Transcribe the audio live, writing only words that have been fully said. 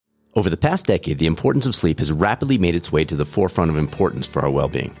Over the past decade, the importance of sleep has rapidly made its way to the forefront of importance for our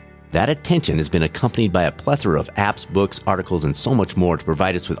well-being. That attention has been accompanied by a plethora of apps, books, articles, and so much more to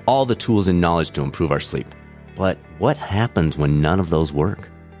provide us with all the tools and knowledge to improve our sleep. But what happens when none of those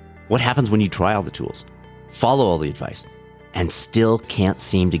work? What happens when you try all the tools, follow all the advice, and still can't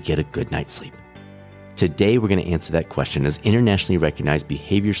seem to get a good night's sleep? Today, we're going to answer that question as internationally recognized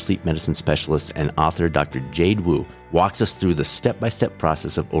behavior sleep medicine specialist and author Dr. Jade Wu walks us through the step-by-step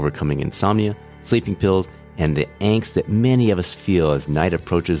process of overcoming insomnia, sleeping pills, and the angst that many of us feel as night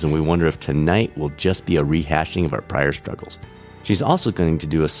approaches and we wonder if tonight will just be a rehashing of our prior struggles. She's also going to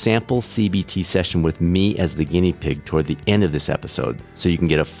do a sample CBT session with me as the guinea pig toward the end of this episode so you can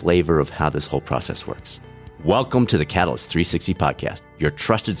get a flavor of how this whole process works. Welcome to the Catalyst 360 podcast, your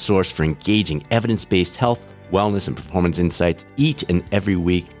trusted source for engaging evidence-based health, wellness, and performance insights each and every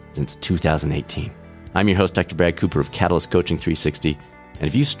week since 2018. I'm your host, Dr. Brad Cooper of Catalyst Coaching 360, and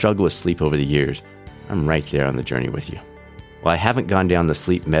if you struggle with sleep over the years, I'm right there on the journey with you. While I haven't gone down the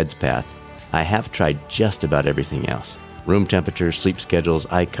sleep meds path, I have tried just about everything else. Room temperature, sleep schedules,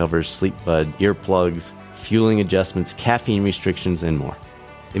 eye covers, sleep bud, earplugs, fueling adjustments, caffeine restrictions, and more.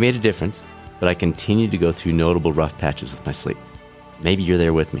 They made a difference, but I continue to go through notable rough patches with my sleep. Maybe you're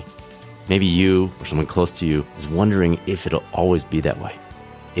there with me. Maybe you or someone close to you is wondering if it'll always be that way.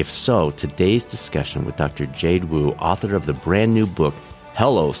 If so, today's discussion with Dr. Jade Wu, author of the brand new book,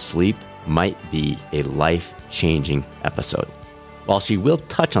 Hello Sleep, might be a life-changing episode. While she will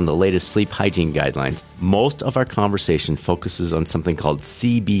touch on the latest sleep hygiene guidelines, most of our conversation focuses on something called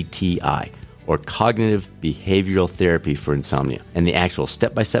CBTI, or Cognitive Behavioral Therapy for Insomnia, and the actual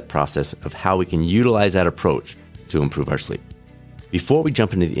step-by-step process of how we can utilize that approach to improve our sleep. Before we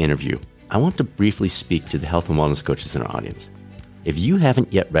jump into the interview, I want to briefly speak to the health and wellness coaches in our audience. If you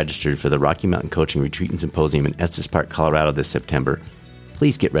haven't yet registered for the Rocky Mountain Coaching Retreat and Symposium in Estes Park, Colorado this September,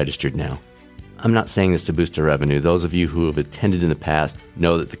 please get registered now. I'm not saying this to boost our revenue. Those of you who have attended in the past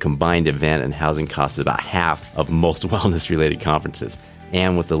know that the combined event and housing cost is about half of most wellness-related conferences.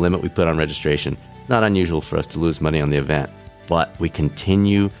 And with the limit we put on registration, it's not unusual for us to lose money on the event. But we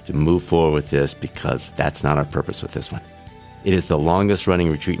continue to move forward with this because that's not our purpose with this one. It is the longest-running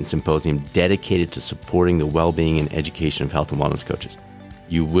retreat and symposium dedicated to supporting the well-being and education of health and wellness coaches.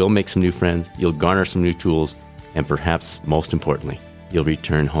 You will make some new friends, you'll garner some new tools, and perhaps most importantly, you'll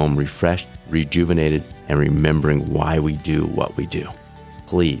return home refreshed, rejuvenated, and remembering why we do what we do.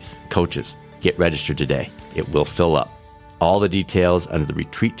 Please, coaches, get registered today. It will fill up. All the details under the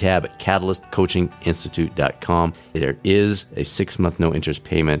retreat tab at catalystcoachinginstitute.com. There is a 6-month no-interest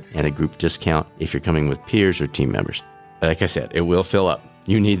payment and a group discount if you're coming with peers or team members. Like I said, it will fill up.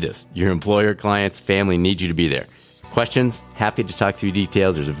 You need this. Your employer, clients, family need you to be there. Questions? Happy to talk through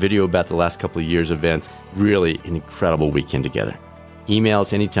details. There's a video about the last couple of years' events. Really an incredible weekend together. Email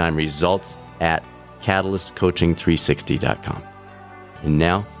us anytime, results@catalystcoaching360.com. And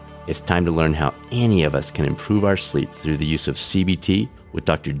now, it's time to learn how any of us can improve our sleep through the use of CBT with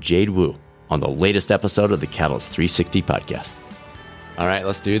Dr. Jade Wu on the latest episode of the Catalyst 360 podcast. All right,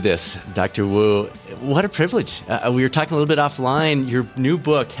 let's do this. Dr. Wu, what a privilege. We were talking a little bit offline. Your new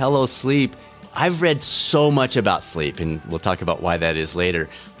book, Hello Sleep. I've read so much about sleep, and we'll talk about why that is later.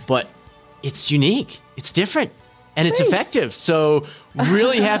 But it's unique. It's different. And it's effective. So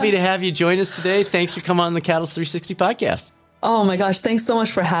really happy to have you join us today. Thanks for coming on the Catalyst 360 podcast. Oh my gosh. Thanks so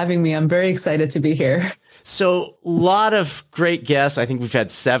much for having me. I'm very excited to be here. So a lot of great guests. I think we've had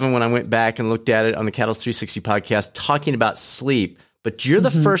 7 when I went back and looked at it on the Catalyst 360 podcast talking about sleep. But you're the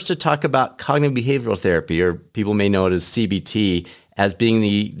first to talk about cognitive behavioral therapy, or people may know it as CBT, as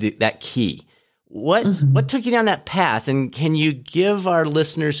being that key. What took you down that path? And can you give our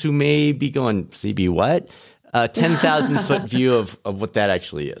listeners who may be going, CB what? A 10,000-foot view of what that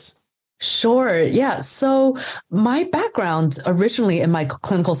actually is. Sure. Yeah. So my background originally in my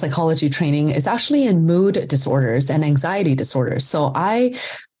clinical psychology training is actually in mood disorders and anxiety disorders. So I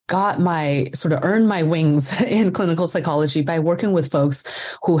earned my wings in clinical psychology by working with folks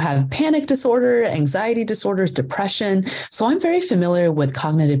who have panic disorder, anxiety disorders, depression. So I'm very familiar with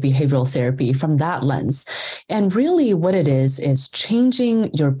cognitive behavioral therapy from that lens. And really what it is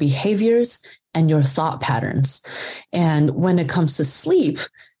changing your behaviors and your thought patterns. And when it comes to sleep,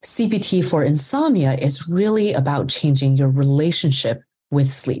 CBT for insomnia is really about changing your relationship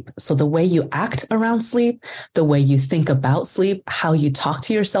with sleep. So the way you act around sleep, the way you think about sleep, how you talk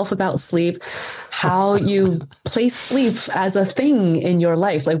to yourself about sleep, how you place sleep as a thing in your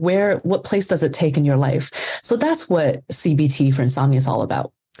life, like what place does it take in your life? So that's what CBT for insomnia is all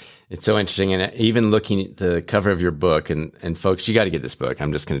about. It's so interesting. And even looking at the cover of your book, and folks, you got to get this book.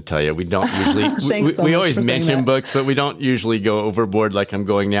 I'm just going to tell you, we don't usually, we always mention books, but we don't usually go overboard like I'm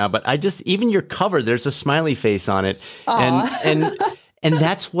going now. But even your cover, there's a smiley face on it. And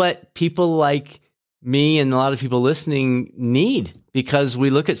that's what people like me and a lot of people listening need, because we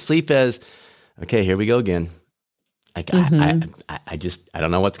look at sleep as, okay, here we go again. I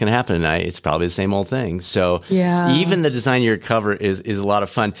don't know what's going to happen tonight. It's probably the same old thing. So even the design of your cover is a lot of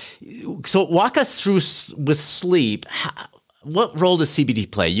fun. So walk us through with sleep. What role does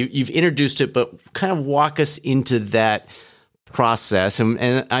CBT play? You've introduced it, but kind of walk us into that process.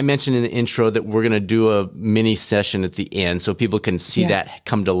 And I mentioned in the intro that we're going to do a mini session at the end so people can see that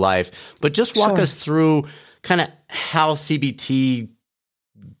come to life. But just walk us through kind of how CBT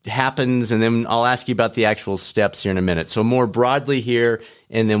happens, and then I'll ask you about the actual steps here in a minute. So more broadly here,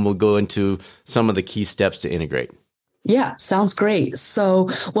 and then we'll go into some of the key steps to integrate. Yeah, sounds great. So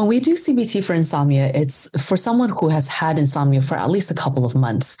when we do CBT for insomnia, it's for someone who has had insomnia for at least a couple of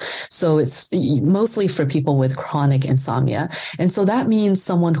months. So it's mostly for people with chronic insomnia. And so that means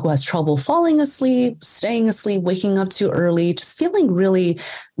someone who has trouble falling asleep, staying asleep, waking up too early, just feeling really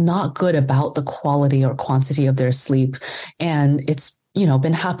not good about the quality or quantity of their sleep. And it's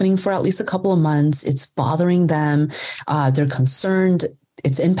been happening for at least a couple of months. It's bothering them. They're concerned.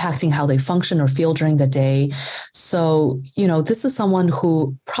 It's impacting how they function or feel during the day. So, this is someone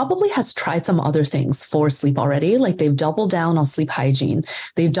who probably has tried some other things for sleep already. Like they've doubled down on sleep hygiene.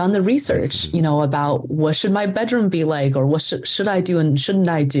 They've done the research, about what should my bedroom be like, or what should I do and shouldn't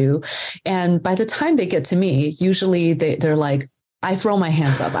I do? And by the time they get to me, usually they're like, I throw my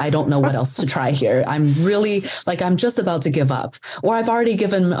hands up. I don't know what else to try here. I'm really I'm just about to give up, or I've already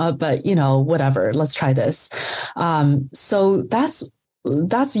given up, but whatever, let's try this. So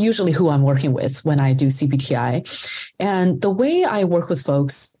that's usually who I'm working with when I do CBTI. And the way I work with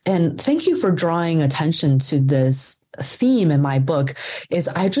folks, and thank you for drawing attention to this theme in my book, is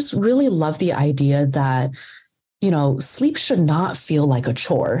I just really love the idea that, sleep should not feel like a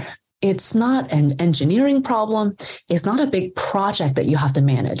chore. It's not an engineering problem. It's not a big project that you have to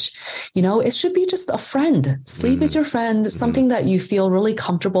manage. It should be just a friend. Sleep is your friend, something that you feel really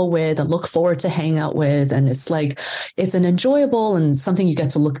comfortable with and look forward to hang out with. And it's an enjoyable and something you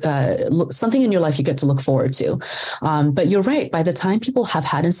get to something in your life you get to look forward to. But you're right. By the time people have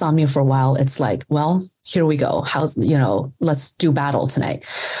had insomnia for a while, it's like, well, here we go. Let's do battle tonight.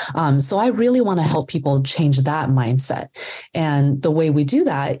 So I really want to help people change that mindset. And the way we do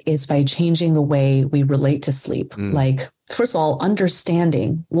that is by changing the way we relate to sleep. First of all,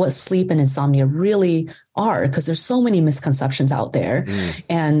 understanding what sleep and insomnia really are, because there's so many misconceptions out there.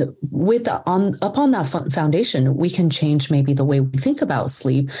 And upon that foundation, we can change maybe the way we think about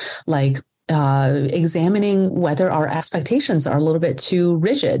sleep, examining whether our expectations are a little bit too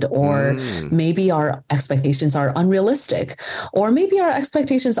rigid, or maybe our expectations are unrealistic, or maybe our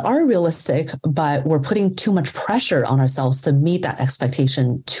expectations are realistic, but we're putting too much pressure on ourselves to meet that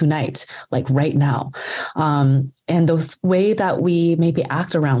expectation tonight, like right now. And the way that we maybe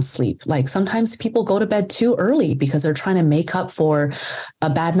act around sleep, like sometimes people go to bed too early because they're trying to make up for a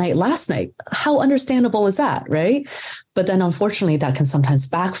bad night last night. How understandable is that, right? But then unfortunately, that can sometimes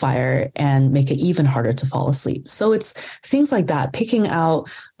backfire and make it even harder to fall asleep. So it's things like that, picking out,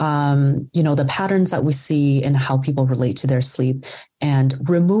 the patterns that we see and how people relate to their sleep, and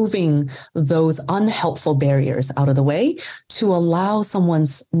removing those unhelpful barriers out of the way to allow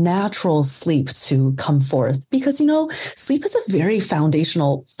someone's natural sleep to come forth. Because, sleep is a very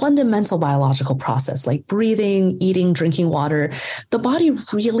foundational, fundamental biological process, like breathing, eating, drinking water. The body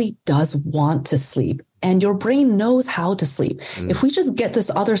really does want to sleep. And your brain knows how to sleep. If we just get this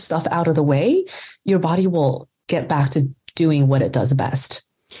other stuff out of the way, your body will get back to doing what it does best.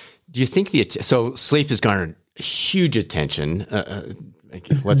 Do you think so sleep has garnered huge attention.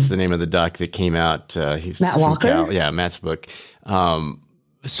 What's the name of the doc that came out? Matt Walker? Yeah, Matt's book.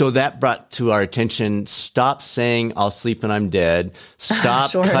 So that brought to our attention, stop saying I'll sleep when I'm dead.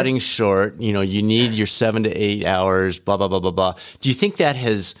 Stop cutting short. You need your 7 to 8 hours, blah, blah, blah, blah, blah. Do you think that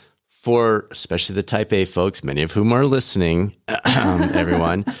has, for especially the type A folks, many of whom are listening,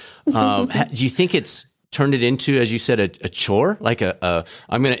 everyone, do you think it's turned it into, as you said, a chore? Like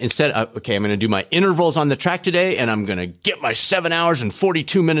I'm going to do my intervals on the track today, and I'm going to get my 7 hours and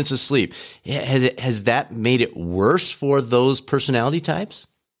 42 minutes of sleep. Has that made it worse for those personality types?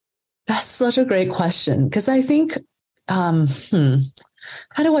 That's such a great question, because I think, how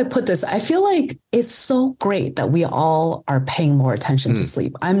do I put this? I feel like it's so great that we all are paying more attention to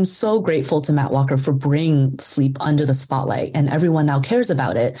sleep. I'm so grateful to Matt Walker for bringing sleep under the spotlight, and everyone now cares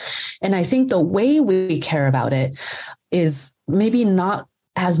about it. And I think the way we care about it is maybe not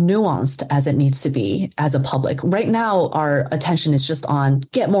as nuanced as it needs to be as a public. Right now, our attention is just on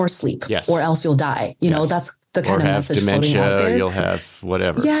get more sleep, Yes. or else you'll die. You know, that's the kind of message dementia, floating out there. You'll have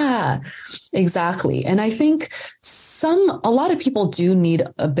whatever. Yeah, exactly. And I think a lot of people do need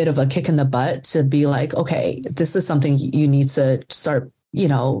a bit of a kick in the butt to be like, okay, this is something you need to start, you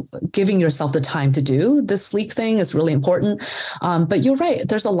know, giving yourself the time to do. This sleep thing is really important. But you're right.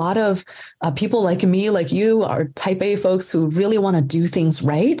 There's a lot of people like me, like you, are type A folks who really want to do things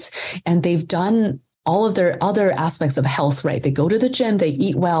right. And they've done all of their other aspects of health, right? They go to the gym, they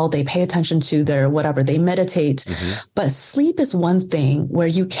eat well, they pay attention to their whatever, they meditate. But sleep is one thing where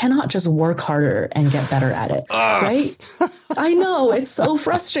you cannot just work harder and get better at it, right? I know, it's so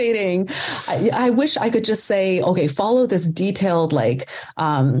frustrating. I wish I could just say, okay, follow this detailed, like,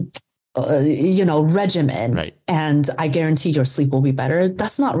 regimen, right, and I guarantee your sleep will be better.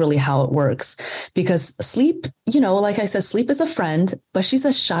 That's not really how it works, because sleep, like I said, sleep is a friend, but she's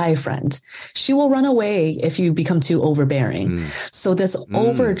a shy friend. She will run away if you become too overbearing. So this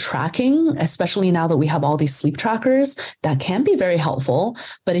over tracking, especially now that we have all these sleep trackers, that can be very helpful.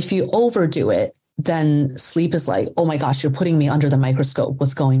 But if you overdo it, then sleep is like, oh my gosh, you're putting me under the microscope.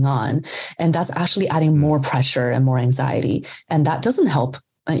 What's going on? And that's actually adding more pressure and more anxiety. And that doesn't help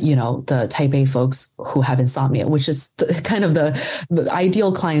the type A folks who have insomnia, which is kind of the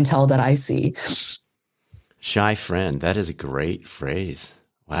ideal clientele that I see. Shy friend. That is a great phrase.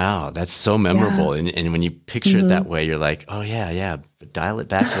 Wow. That's so memorable. Yeah. And when you picture it that way, you're like, oh yeah, but dial it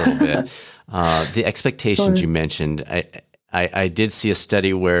back a little bit. The expectations you mentioned, I did see a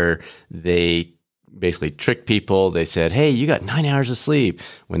study where they basically tricked people. They said, hey, you got 9 hours of sleep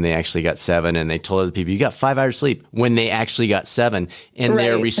when they actually got 7. And they told other people, you got 5 hours of sleep when they actually got 7. And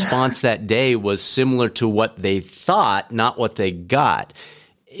their response that day was similar to what they thought, not what they got.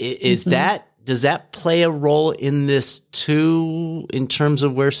 Does that play a role in this too, in terms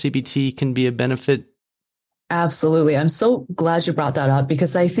of where CBT can be a benefit? Absolutely. I'm so glad you brought that up,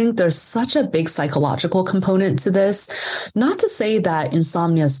 because I think there's such a big psychological component to this. Not to say that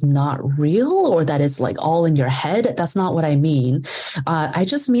insomnia is not real or that it's like all in your head. That's not what I mean. I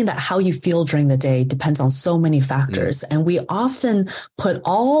just mean that how you feel during the day depends on so many factors. And we often put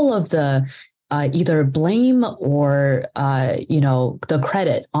all of the either blame or, the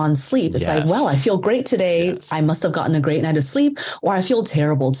credit on sleep. It's like, well, I feel great today. Yes. I must have gotten a great night of sleep, or I feel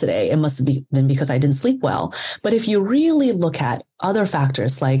terrible today. It must have been because I didn't sleep well. But if you really look at other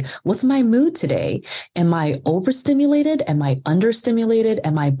factors, like what's my mood today? Am I overstimulated? Am I understimulated?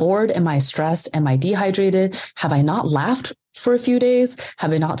 Am I bored? Am I stressed? Am I dehydrated? Have I not laughed for a few days?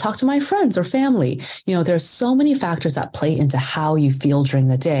 Have I not talked to my friends or family? There's so many factors that play into how you feel during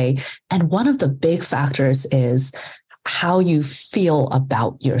the day. And one of the big factors is how you feel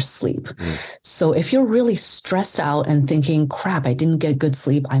about your sleep. So if you're really stressed out and thinking, crap, I didn't get good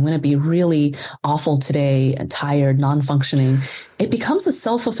sleep, I'm going to be really awful today and tired, non-functioning, it becomes a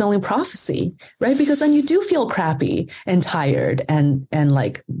self-fulfilling prophecy, right? Because then you do feel crappy and tired and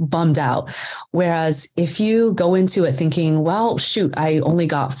like bummed out. Whereas if you go into it thinking, well, shoot, I only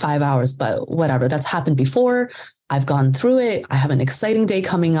got 5 hours, but whatever, that's happened before. I've gone through it. I have an exciting day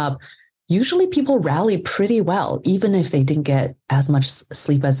coming up. Usually people rally pretty well, even if they didn't get as much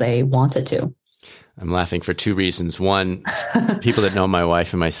sleep as they wanted to. I'm laughing for 2 reasons. One, people that know my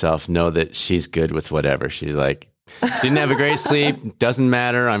wife and myself know that she's good with whatever. She's like, didn't have a great sleep, doesn't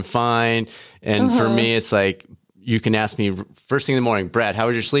matter, I'm fine. And for me, it's like, you can ask me first thing in the morning, Brad, how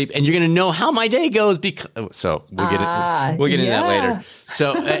was your sleep? And you're going to know how my day goes. So we'll get into that later.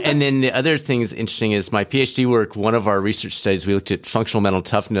 So, and then the other thing that's interesting is my PhD work, one of our research studies, we looked at functional mental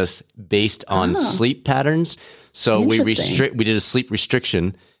toughness based on sleep patterns. So we did a sleep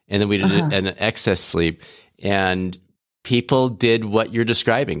restriction, and then we did an excess sleep, and people did what you're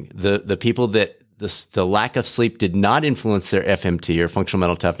describing. The people that the lack of sleep did not influence their FMT or functional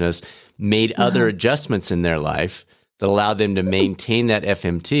mental toughness made other adjustments in their life that allowed them to maintain that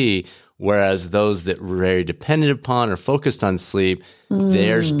FMT, whereas those that were very dependent upon or focused on sleep,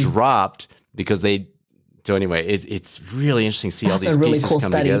 theirs dropped because they. So anyway, it's really interesting to see all these pieces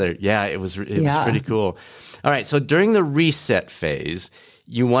come together. Yeah, it was pretty cool. All right, so during the reset phase,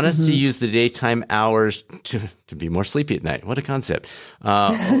 you want us to use the daytime hours to be more sleepy at night. What a concept.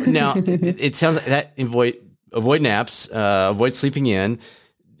 Now, it sounds like that avoid naps, avoid sleeping in,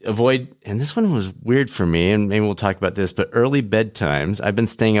 and this one was weird for me, and maybe we'll talk about this, but early bedtimes. I've been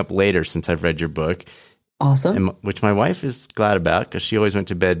staying up later since I've read your book. Awesome. Which my wife is glad about because she always went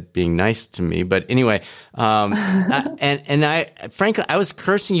to bed being nice to me. But anyway, frankly, I was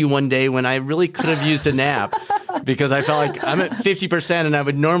cursing you one day when I really could have used a nap because I felt like I'm at 50% and I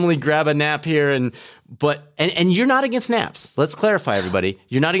would normally grab a nap here. And you're not against naps. Let's clarify, everybody.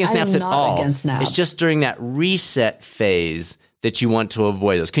 You're not against naps at all. Against naps. It's just during that reset phase that you want to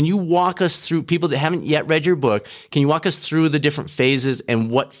avoid those. Can you walk us through, people that haven't yet read your book, can you walk us through the different phases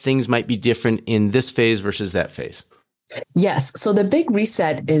and what things might be different in this phase versus that phase? Yes. So the big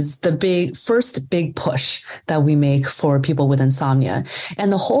reset is the first big push that we make for people with insomnia.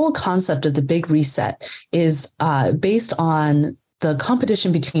 And the whole concept of the big reset is based on the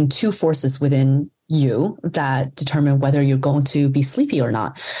competition between two forces within you that determine whether you're going to be sleepy or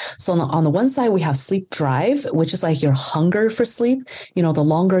not. So on the one side, we have sleep drive, which is like your hunger for sleep. The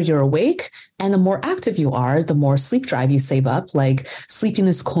longer you're awake and the more active you are, the more sleep drive you save up, like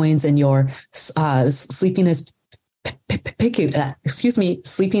sleepiness coins in your sleepiness piggy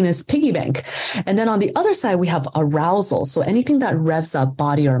bank. And then on the other side, we have arousal. So anything that revs up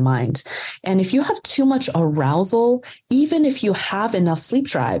body or mind. And if you have too much arousal, even if you have enough sleep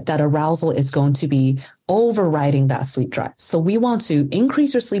drive, that arousal is going to be overriding that sleep drive. So we want to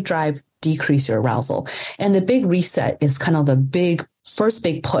increase your sleep drive, decrease your arousal. And the big reset is kind of the first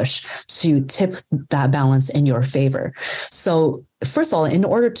big push to tip that balance in your favor. So first of all, in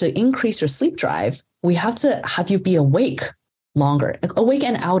order to increase your sleep drive, we have to have you be awake longer, awake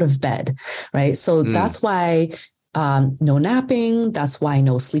and out of bed, right? So that's why no napping. That's why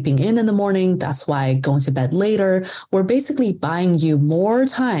no sleeping in the morning. That's why going to bed later. We're basically buying you more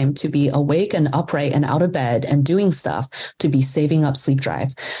time to be awake and upright and out of bed and doing stuff to be saving up sleep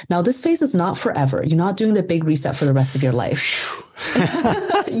drive. Now, this phase is not forever. You're not doing the big reset for the rest of your life.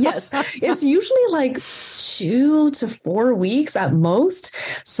 Yes, it's usually like 2 to 4 weeks at most.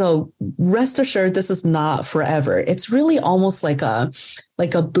 So rest assured, this is not forever. It's really almost like a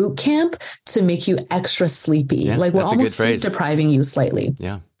boot camp to make you extra sleepy. Yeah, like we're almost sleep depriving you slightly.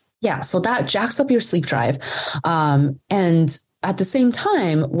 Yeah. So that jacks up your sleep drive. And at the same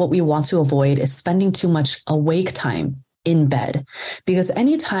time, what we want to avoid is spending too much awake time in bed, because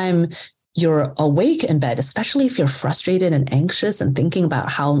anytime you're awake in bed, especially if you're frustrated and anxious and thinking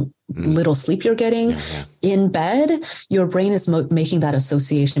about how little sleep you're getting in bed, your brain is making that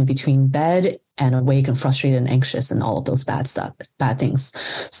association between bed and awake and frustrated and anxious and all of those bad things.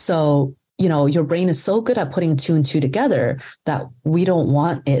 So, your brain is so good at putting two and two together that we don't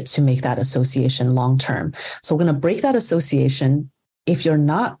want it to make that association long term. So we're going to break that association. If you're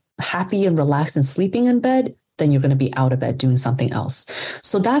not happy and relaxed and sleeping in bed, then you're going to be out of bed doing something else.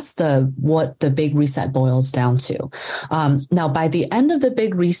 So that's what the big reset boils down to. Now, by the end of the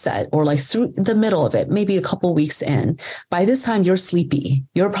big reset, or like through the middle of it, maybe a couple weeks in, by this time you're sleepy.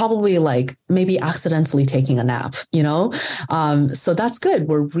 You're probably like maybe accidentally taking a nap, So that's good.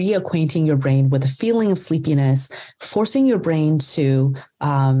 We're reacquainting your brain with the feeling of sleepiness, forcing your brain to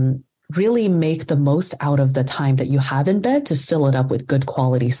really make the most out of the time that you have in bed to fill it up with good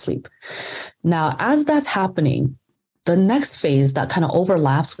quality sleep. Now, as that's happening, the next phase that kind of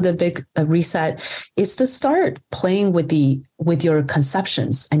overlaps with a big reset is to start playing with your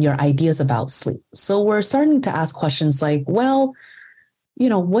conceptions and your ideas about sleep. So we're starting to ask questions like, well,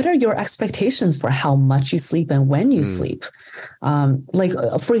 what are your expectations for how much you sleep and when you sleep?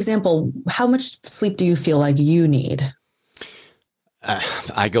 For example, how much sleep do you feel like you need?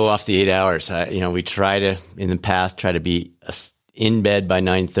 I go off the 8 hours. We try to be in bed by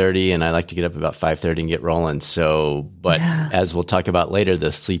 9:30, and I like to get up about 5:30 and get rolling. So, as we'll talk about later,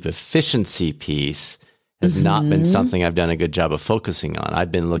 the sleep efficiency piece has not been something I've done a good job of focusing on.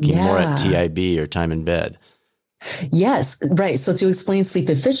 I've been looking more at TIB or time in bed. Yes, right. So to explain sleep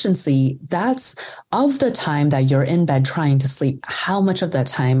efficiency, that's of the time that you're in bed trying to sleep, how much of that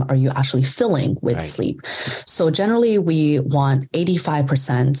time are you actually filling with sleep? So generally we want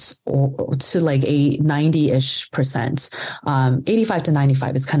 85% or to like a 90-ish percent. 85 to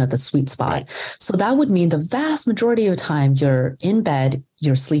 95 is kind of the sweet spot. Right. So that would mean the vast majority of the time you're in bed,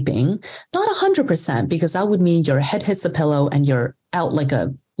 you're sleeping, not 100%, because that would mean your head hits the pillow and you're out like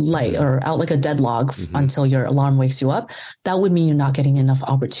a light or out like a dead log until your alarm wakes you up. That would mean you're not getting enough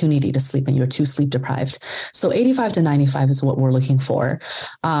opportunity to sleep and you're too sleep deprived. So 85 to 95 is what we're looking for.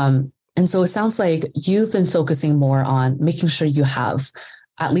 And so it sounds like you've been focusing more on making sure you have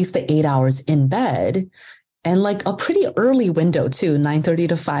at least the 8 hours in bed and like a pretty early window too, 9:30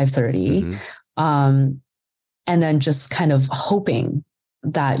 to 5:30. And then just kind of hoping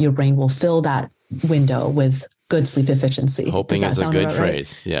that your brain will fill that window with good sleep efficiency. Hoping is a good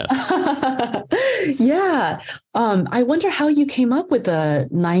phrase. Right? Yes. Yeah. I wonder how you came up with the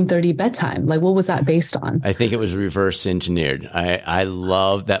 9:30 bedtime. Like, what was that based on? I think it was reverse engineered. I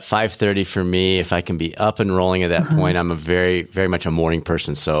love that 5:30 for me. If I can be up and rolling at that point, I'm a very, very much a morning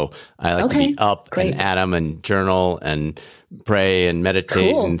person. So I like to be up and at 'em and journal and pray and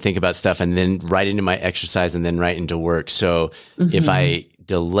meditate and think about stuff, and then right into my exercise and then right into work. So if I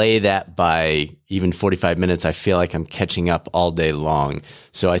delay that by even 45 minutes, I feel like I'm catching up all day long.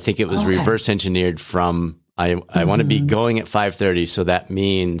 So I think it was reverse engineered from I want to be going at 5:30. So that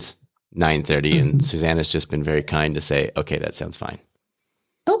means 9:30. And Susanna's just been very kind to say, okay, that sounds fine.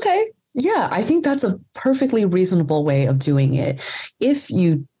 Okay. Yeah, I think that's a perfectly reasonable way of doing it. If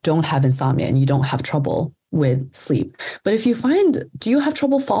you don't have insomnia and you don't have trouble with sleep. But if you find, do you have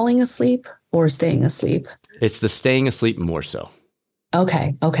trouble falling asleep or staying asleep? It's the staying asleep more so.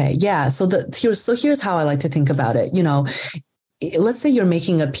 Okay. Yeah. So here's how I like to think about it. You know, let's say you're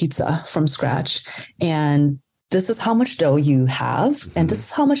making a pizza from scratch, and this is how much dough you have, and this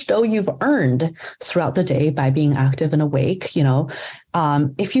is how much dough you've earned throughout the day by being active and awake. You know,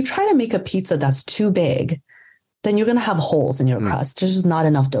 if you try to make a pizza that's too big, then you're going to have holes in your crust. There's just not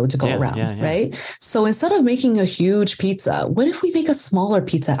enough dough to go around, right? So instead of making a huge pizza, what if we make a smaller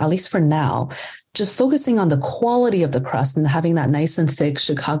pizza, at least for now, just focusing on the quality of the crust and having that nice and thick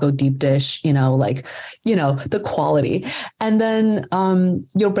Chicago deep dish, the quality. And then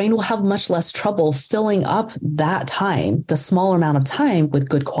your brain will have much less trouble filling up that time, the smaller amount of time, with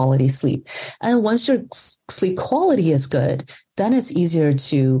good quality sleep. And once your sleep quality is good, then it's easier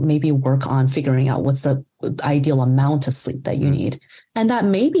to maybe work on figuring out what's the ideal amount of sleep that you need. And that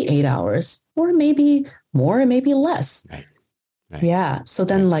may be 8 hours, or maybe more, or maybe less. Right. Yeah. So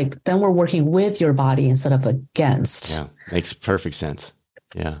then we're working with your body instead of against. Yeah. Makes perfect sense.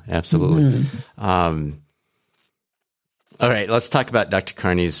 Yeah, absolutely. All right. Let's talk about Dr.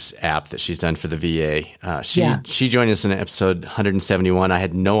 Carney's app that she's done for the VA. She joined us in episode 171. I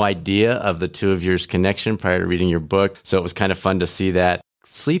had no idea of the two of yours connection prior to reading your book. So it was kind of fun to see that.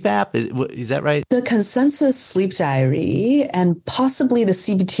 Sleep app, is that right? The Consensus Sleep Diary and possibly the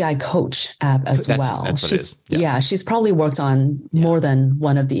CBTI Coach app as well. That's what it is. Yes. Yeah, she's probably worked on more than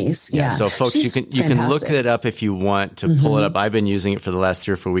one of these. Yeah. So folks, you can look it up if you want to pull it up. I've been using it for the last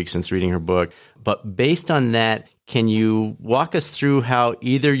 3 or 4 weeks since reading her book. But based on that, can you walk us through how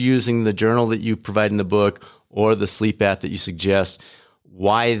either using the journal that you provide in the book or the sleep app that you suggest,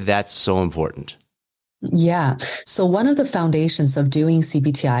 why that's so important? Yeah. So one of the foundations of doing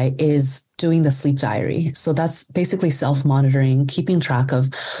CBTI is doing the sleep diary. So that's basically self-monitoring, keeping track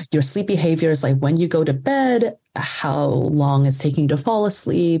of your sleep behaviors, like when you go to bed, how long it's taking you to fall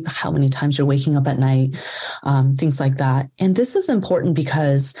asleep, how many times you're waking up at night, things like that. And this is important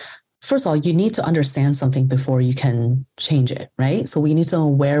because, first of all, you need to understand something before you can change it, right? So we need to know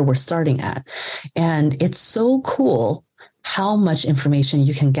where we're starting at. And it's so cool how much information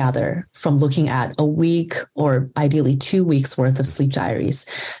you can gather from looking at a week or ideally 2 weeks worth of sleep diaries.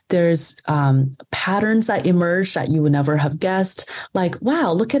 There's patterns that emerge that you would never have guessed. Like,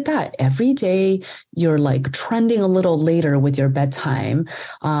 wow, look at that. Every day you're like trending a little later with your bedtime.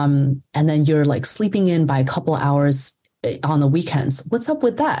 And then you're like sleeping in by a couple hours on the weekends. What's up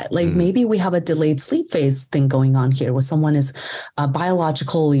with that? Like maybe we have a delayed sleep phase thing going on here where someone is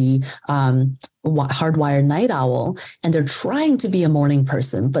biologically hardwired night owl and they're trying to be a morning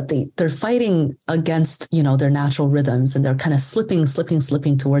person, but they're fighting against, their natural rhythms, and they're kind of slipping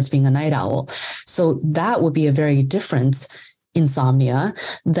towards being a night owl. So that would be a very different insomnia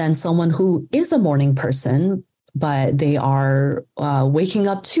than someone who is a morning person, but they are waking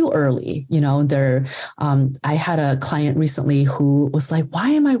up too early. I had a client recently who was like, why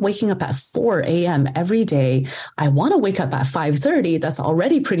am I waking up at 4 a.m. every day? I want to wake up at 5:30. That's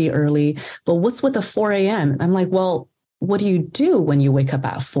already pretty early. But what's with the 4 a.m.? I'm like, well, what do you do when you wake up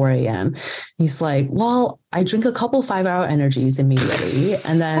at 4 a.m.? He's like, well, I drink a couple 5-hour energies immediately.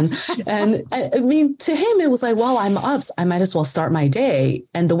 And I mean, to him, it was like, well, I'm up. I might as well start my day.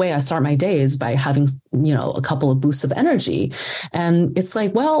 And the way I start my day is by having, a couple of boosts of energy. And it's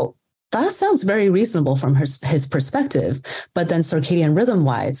like, well, that sounds very reasonable from his perspective. But then circadian rhythm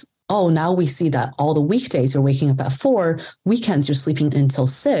wise, now we see that all the weekdays you're waking up at 4, weekends you're sleeping until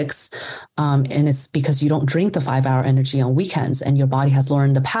 6. And it's because you don't drink the 5-hour energy on weekends and your body has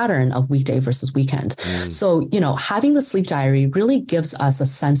learned the pattern of weekday versus weekend. So, having the sleep diary really gives us a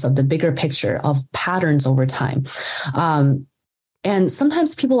sense of the bigger picture of patterns over time. And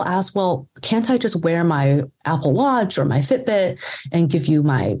sometimes people ask, well, can't I just wear my Apple Watch or my Fitbit and give you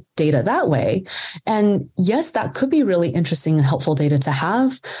my data that way? And yes, that could be really interesting and helpful data to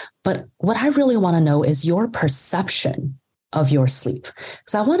have. But what I really want to know is your perception of your sleep.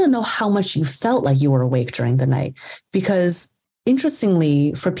 Because I want to know how much you felt like you were awake during the night. Because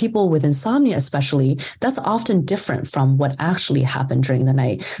interestingly, for people with insomnia, especially, that's often different from what actually happened during the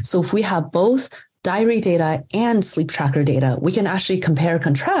night. So if we have both diary data and sleep tracker data, we can actually compare,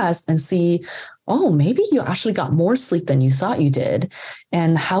 contrast, and see, oh, maybe you actually got more sleep than you thought you did.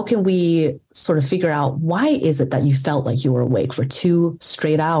 And how can we sort of figure out why is it that you felt like you were awake for 2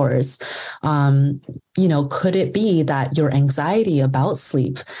 straight hours? Could it be that your anxiety about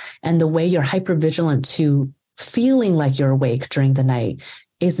sleep and the way you're hypervigilant to feeling like you're awake during the night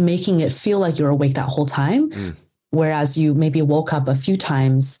is making it feel like you're awake that whole time? Whereas you maybe woke up a few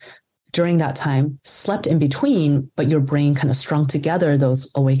times during that time, slept in between, but your brain kind of strung together those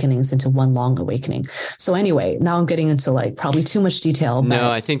awakenings into one long awakening. So anyway, now I'm getting into like probably too much detail.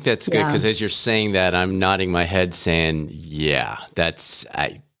 No, I think that's good because as you're saying that, I'm nodding my head saying, yeah,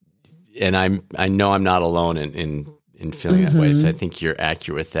 I know I'm not alone in feeling that way. So I think you're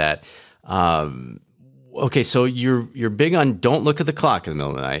accurate with that. Okay, so you're big on don't look at the clock in the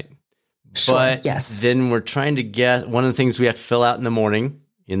middle of the night. Sure, but yes. Then we're trying to guess, one of the things we have to fill out in the morning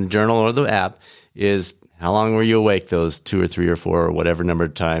in the journal or the app is how long were you awake those 2 or 3 or 4 or whatever number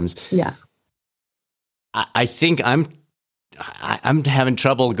of times. Yeah. I think I'm having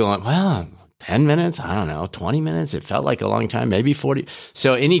trouble going, well, 10 minutes, I don't know, 20 minutes. It felt like a long time, maybe 40.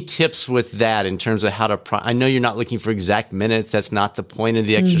 So any tips with that in terms of how to, I know you're not looking for exact minutes. That's not the point of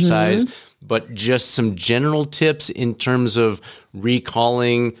the exercise, but just some general tips in terms of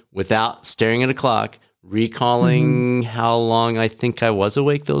recalling without staring at a clock, recalling how long I think I was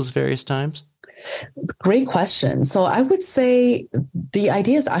awake those various times? Great question. So I would say the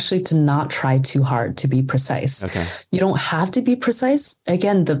idea is actually to not try too hard to be precise. Okay. You don't have to be precise.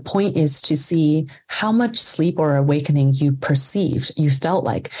 Again, the point is to see how much sleep or awakening you perceived, you felt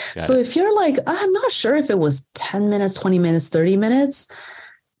like. So if you're like, I'm not sure if it was 10 minutes, 20 minutes, 30 minutes,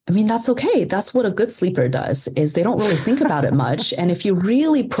 I mean, that's okay. That's what a good sleeper does, is they don't really think about it much. And if you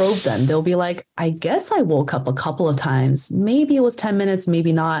really probe them, they'll be like, I guess I woke up a couple of times. Maybe it was 10 minutes,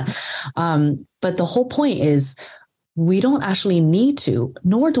 maybe not. But the whole point is we don't actually need to,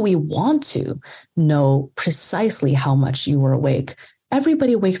 nor do we want to know precisely how much you were awake.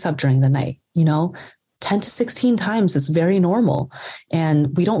 Everybody wakes up during the night, 10 to 16 times is very normal.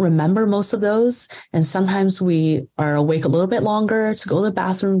 And we don't remember most of those. And sometimes we are awake a little bit longer to go to the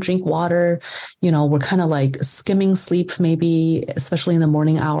bathroom, drink water. We're kind of like skimming sleep, maybe, especially in the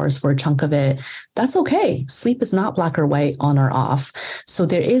morning hours for a chunk of it. That's okay. Sleep is not black or white, on or off. So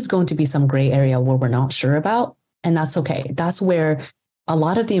there is going to be some gray area where we're not sure about. And that's okay. That's where a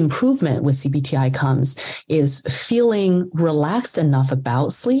lot of the improvement with CBTI comes, is feeling relaxed enough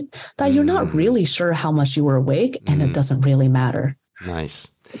about sleep that you're not really sure how much you were awake, and it doesn't really matter.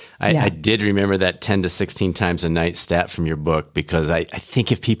 Nice. I did remember that 10 to 16 times a night stat from your book, because I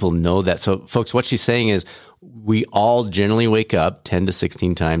think if people know that, so folks, what she's saying is we all generally wake up 10 to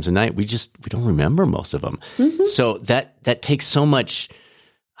 16 times a night. We don't remember most of them. So that takes so much,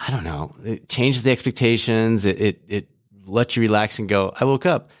 I don't know, it changes the expectations. It let you relax and go, I woke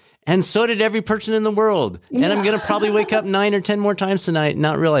up. And so did every person in the world. Yeah. And I'm going to probably wake up 9 or 10 more times tonight and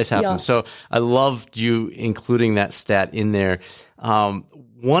not realize half of them. So I loved you including that stat in there.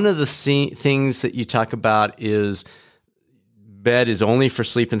 One of the things that you talk about is bed is only for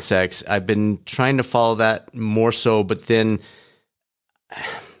sleep and sex. I've been trying to follow that more so, but then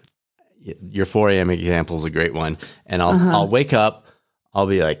your 4 a.m. example is a great one. And I'll wake up. I'll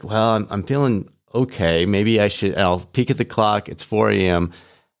be like, well, I'm feeling okay, maybe I'll peek at the clock. It's 4 a.m.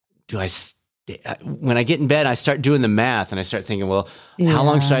 When I get in bed, I start doing the math and I start thinking, well, how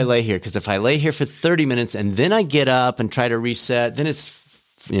long should I lay here? Because if I lay here for 30 minutes and then I get up and try to reset, then it's,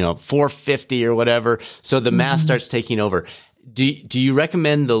 4:50 or whatever. So the math starts taking over. Do you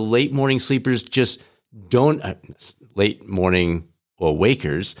recommend the late morning sleepers just late morning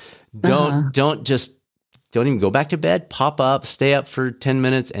wakers, don't even go back to bed, pop up, stay up for 10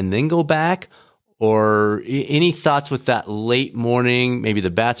 minutes and then go back? Or any thoughts with that late morning? Maybe the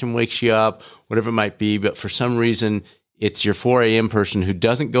bathroom wakes you up, whatever it might be. But for some reason, it's your 4 a.m. person who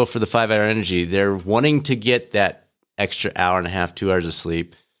doesn't go for the 5-hour energy. They're wanting to get that extra hour and a half, 2 hours of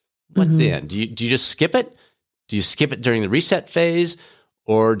sleep. What then? Do you just skip it? Do you skip it during the reset phase?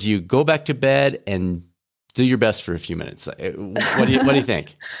 Or do you go back to bed and do your best for a few minutes? What do you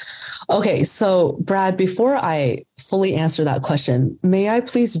think? Okay, so Brad, before I fully answer that question, may I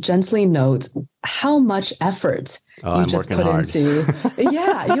please gently note, how much effort you I'm just working put hard. into,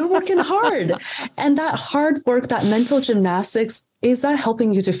 yeah, you're working hard. And that hard work, that mental gymnastics, is that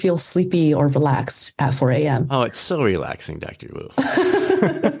helping you to feel sleepy or relaxed at 4 a.m.? Oh, it's so relaxing, Dr. Wu.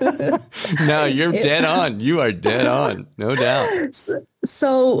 No, you're dead on. You are dead on. No doubt.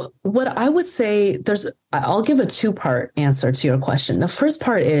 So what I would say, I'll give a two-part answer to your question. The first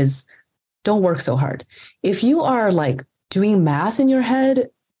part is don't work so hard. If you are like doing math in your head,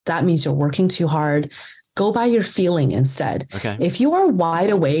 that means you're working too hard. Go by your feeling instead. Okay. If you are wide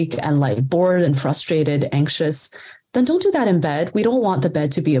awake and like bored and frustrated, anxious, then don't do that in bed. We don't want the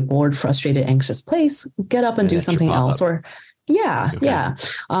bed to be a bored, frustrated, anxious place. Get up and do something else. Or yeah.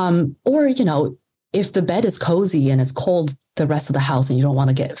 Or, if the bed is cozy and it's cold the rest of the house and you don't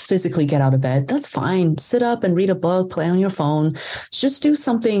want to physically get out of bed, that's fine. Sit up and read a book, play on your phone. Just do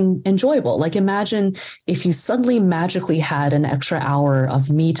something enjoyable. Like imagine if you suddenly magically had an extra hour of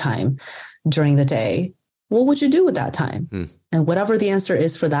me time during the day. What would you do with that time? And whatever the answer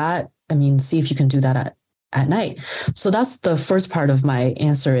is for that, see if you can do that at night. So that's the first part of my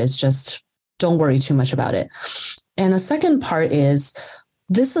answer, is just don't worry too much about it. And the second part is,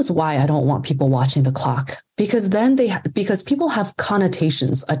 this is why I don't want people watching the clock, because because people have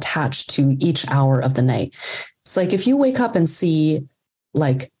connotations attached to each hour of the night. It's like if you wake up and see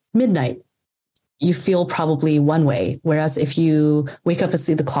like midnight, you feel probably one way. Whereas if you wake up and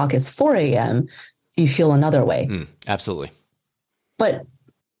see the clock is 4 a.m., you feel another way. Absolutely. But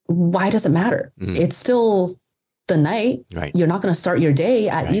why does it matter? It's still the night. Right. You're not going to start your day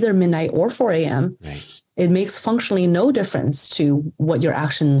at either midnight or 4 a.m. Right. It makes functionally no difference to what your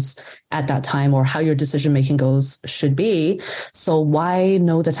actions at that time or how your decision-making goes should be. So why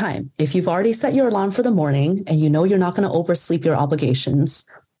know the time? If you've already set your alarm for the morning and you know you're not going to oversleep your obligations,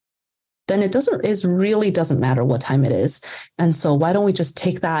 then it really doesn't matter what time it is. And so why don't we just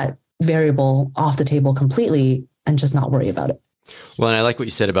take that variable off the table completely and just not worry about it? Well, and I like what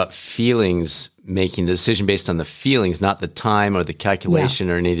you said about feelings, making the decision based on the feelings, not the time or the calculation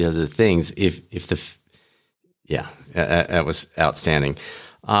or any of the other things. That was outstanding.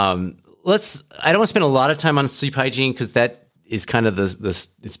 I don't want to spend a lot of time on sleep hygiene because that is kind of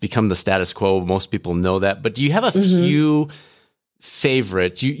it's become the status quo. Most people know that. But do you have a few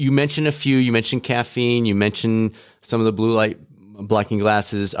favorites? You mentioned a few. You mentioned caffeine. You mentioned some of the blue light blocking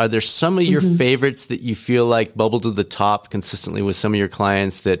glasses. Are there some of your favorites that you feel like bubble to the top consistently with some of your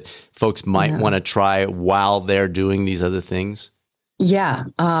clients that folks might want to try while they're doing these other things? Yeah.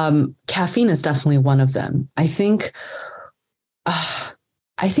 Caffeine is definitely one of them. I think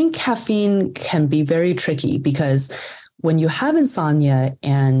caffeine can be very tricky because when you have insomnia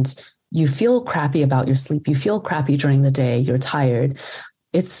and you feel crappy about your sleep, you feel crappy during the day, you're tired,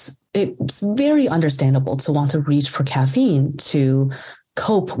 it's very understandable to want to reach for caffeine to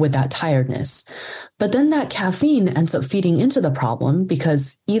cope with that tiredness. But then that caffeine ends up feeding into the problem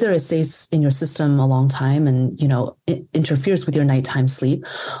because either it stays in your system a long time and, it interferes with your nighttime sleep,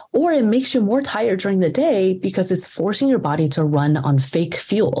 or it makes you more tired during the day because it's forcing your body to run on fake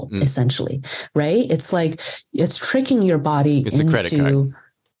fuel, essentially, right? It's like it's tricking your body into... a credit card.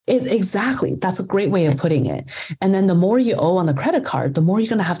 Exactly. That's a great way of putting it. And then the more you owe on the credit card, the more you're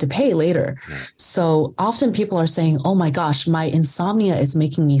going to have to pay later. Right. So often people are saying, oh my gosh, my insomnia is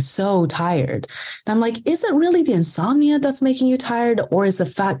making me so tired. And I'm like, is it really the insomnia that's making you tired? Or is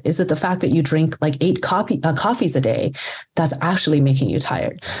it the fact that you drink like 8 coffees a day that's actually making you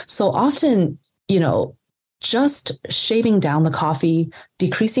tired? So often, just shaving down the coffee,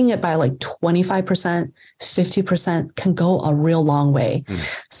 decreasing it by like 25%, 50% can go a real long way.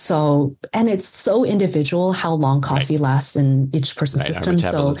 So, and it's so individual how long coffee lasts in each person's system. Our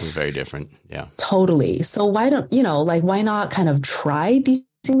metabolism is very different. Yeah, totally. So why not kind of try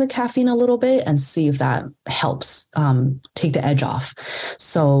decreasing the caffeine a little bit and see if that helps take the edge off.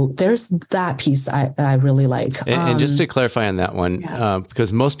 So there's that piece I really like. And just to clarify on that one,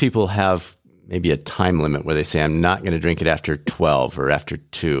 because most people have maybe a time limit where they say, I'm not going to drink it after 12 or after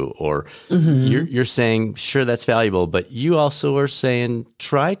 2, or you're saying, sure, that's valuable, but you also are saying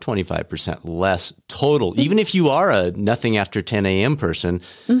try 25% less total. Even if you are a nothing after 10 a.m. person,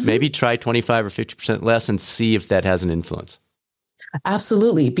 maybe try 25 or 50% less and see if that has an influence.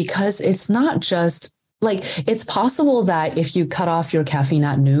 Absolutely. Because it's not just like, it's possible that if you cut off your caffeine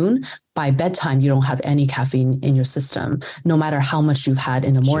at noon, by bedtime, you don't have any caffeine in your system, no matter how much you've had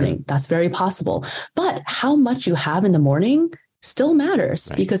in the morning. Sure. That's very possible. But how much you have in the morning still matters,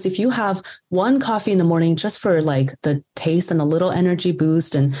 right? Because if you have one coffee in the morning just for like the taste and a little energy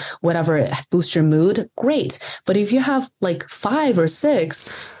boost and whatever, it boosts your mood, great. But if you have like 5 or 6,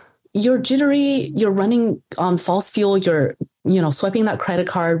 you're jittery, you're running on false fuel, you're swiping that credit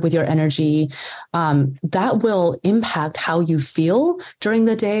card with your energy, that will impact how you feel during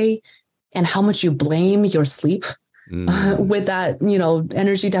the day and how much you blame your sleep with that,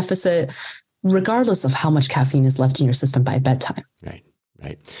 energy deficit, regardless of how much caffeine is left in your system by bedtime. Right.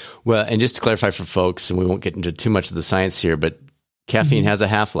 Right. Well, and just to clarify for folks, and we won't get into too much of the science here, but caffeine has a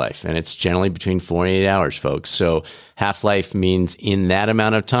half-life, and it's generally between 4 and 8 hours, folks. So half-life means in that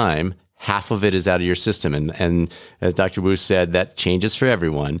amount of time, half of it is out of your system. And as Dr. Wu said, that changes for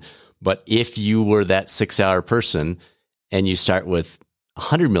everyone. But if you were that 6-hour person and you start with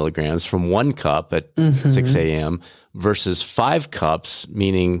 100 milligrams from 1 cup at 6 a.m., versus 5 cups,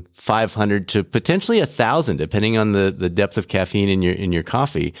 meaning 500 to potentially 1,000, depending on the depth of caffeine in your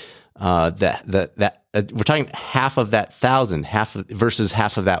coffee. That we're talking half of that 1,000, versus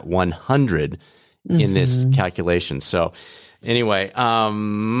half of that 100 in this calculation. So, anyway,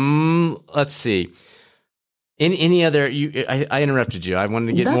 let's see. Any other? I interrupted you. I wanted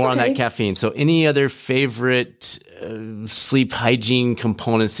to get That's more okay. on that caffeine. So, any other favorite sleep hygiene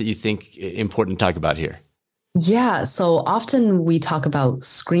components that you think important to talk about here? Yeah. So often we talk about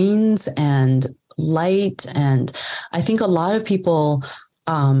screens and light. And I think a lot of people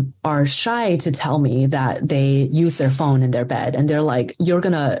are shy to tell me that they use their phone in their bed. And they're like, you're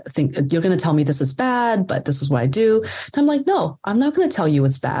going to tell me this is bad, but this is what I do. And I'm like, no, I'm not going to tell you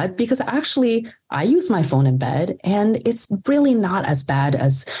it's bad, because actually I use my phone in bed and it's really not as bad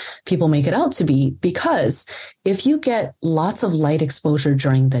as people make it out to be. Because if you get lots of light exposure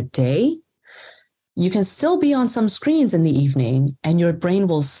during the day, you can still be on some screens in the evening and your brain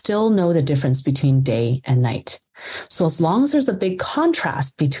will still know the difference between day and night. So as long as there's a big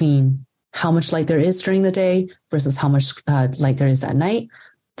contrast between how much light there is during the day versus how much light there is at night,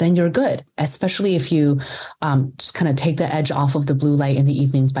 then you're good, especially if you just kind of take the edge off of the blue light in the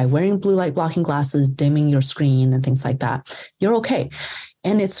evenings by wearing blue light blocking glasses, dimming your screen and things like that. You're okay.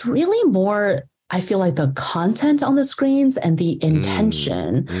 And it's really more, I feel like, the content on the screens and the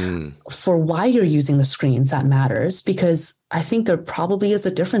intention for why you're using the screens that matters, because I think there probably is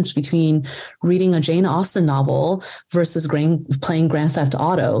a difference between reading a Jane Austen novel versus playing Grand Theft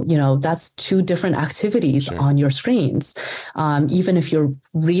Auto. That's 2 different activities on your screens. Even if you're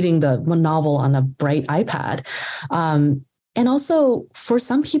reading the novel on a bright iPad. And also, for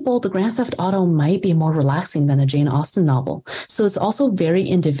some people, the Grand Theft Auto might be more relaxing than a Jane Austen novel. So it's also very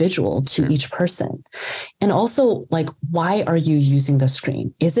individual to each person. And also, like, why are you using the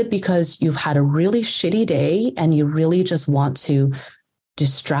screen? Is it because you've had a really shitty day and you really just want to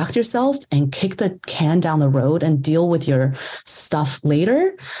distract yourself and kick the can down the road and deal with your stuff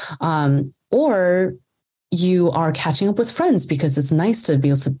later? Or you are catching up with friends because it's nice to be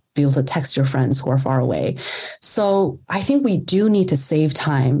able to text your friends who are far away. So I think we do need to save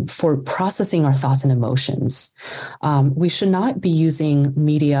time for processing our thoughts and emotions. We should not be using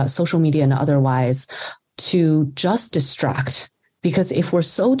media, social media and otherwise, to just distract. Because if we're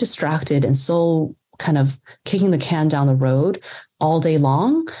so distracted and so kind of kicking the can down the road all day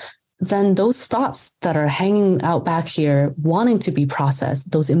long, then those thoughts that are hanging out back here, wanting to be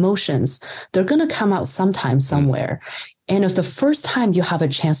processed, those emotions, they're going to come out sometime, somewhere. And if the first time you have a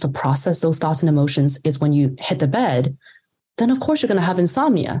chance to process those thoughts and emotions is when you hit the bed, then of course you're going to have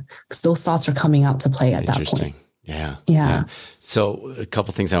insomnia, because those thoughts are coming out to play at that point. Yeah. So a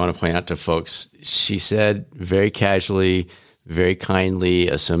couple things I want to point out to folks. She said very casually, very kindly,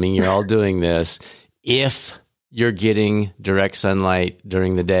 assuming you're all doing this, if you're getting direct sunlight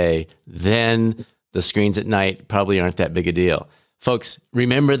during the day, then the screens at night probably aren't that big a deal. Folks,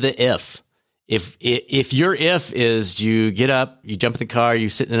 remember the if. If your if is you get up, you jump in the car, you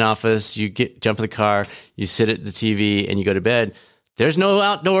sit in an office, jump in the car, you sit at the TV and you go to bed, there's no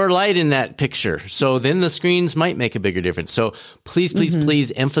outdoor light in that picture. So then the screens might make a bigger difference. So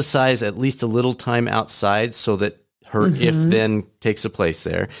please emphasize at least a little time outside so that her if then takes a place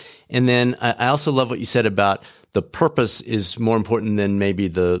there. And then I also love what you said about the purpose is more important than maybe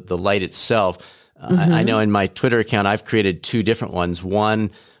the light itself. I know in my Twitter account, I've created 2 different ones.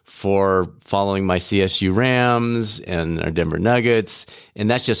 One for following my CSU Rams and our Denver Nuggets. And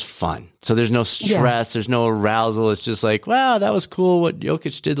that's just fun. So there's no stress. There's no arousal. It's just like, wow, that was cool what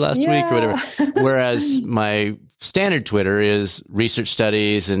Jokic did last week or whatever. Whereas my standard Twitter is research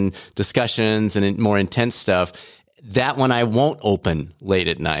studies and discussions and more intense stuff. That one I won't open late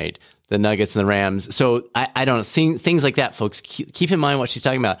at night. The Nuggets and the Rams. So I don't know, things like that, folks. Keep in mind what she's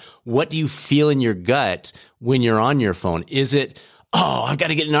talking about. What do you feel in your gut when you're on your phone? Is it, oh, I've got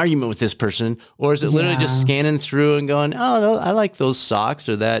to get in an argument with this person? Or is it literally just scanning through and going, oh, I like those socks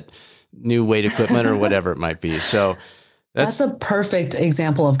or that new weight equipment or whatever it might be. So That's a perfect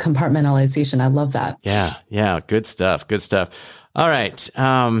example of compartmentalization. I love that. Yeah. Yeah. Good stuff. Good stuff. All right.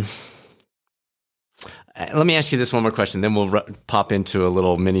 Let me ask you this one more question, then we'll pop into a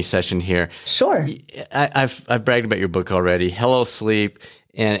little mini session here. Sure. I've bragged about your book already, Hello Sleep,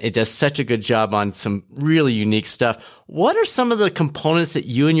 and it does such a good job on some really unique stuff. What are some of the components that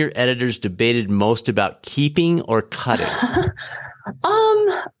you and your editors debated most about keeping or cutting?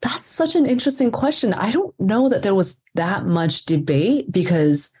 That's such an interesting question. I don't know that there was that much debate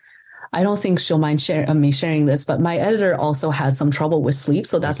because I don't think she'll mind me sharing this, but my editor also had some trouble with sleep.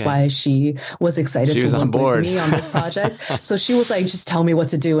 So that's why she was excited to work with me on this project. So she was like, just tell me what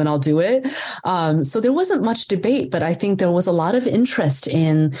to do and I'll do it. So there wasn't much debate, but I think there was a lot of interest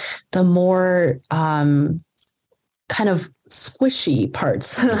in the more kind of squishy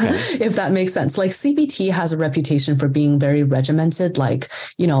parts, if that makes sense. Like CBT has a reputation for being very regimented, like,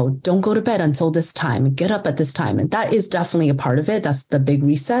 don't go to bed until this time, get up at this time. And that is definitely a part of it. That's the big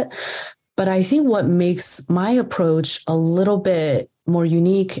reset. But I think what makes my approach a little bit more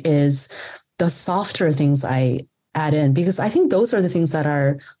unique is the softer things I add in, because I think those are the things that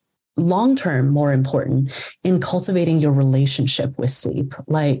are long-term more important in cultivating your relationship with sleep.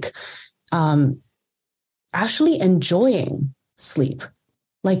 Like, actually enjoying sleep,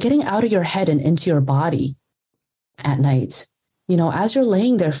 like getting out of your head and into your body at night. As you're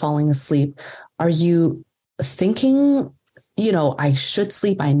laying there falling asleep, are you thinking, I should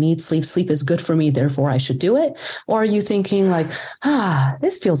sleep, I need sleep, sleep is good for me, therefore I should do it? Or are you thinking like,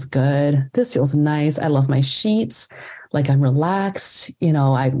 this feels good, this feels nice, I love my sheets, like I'm relaxed,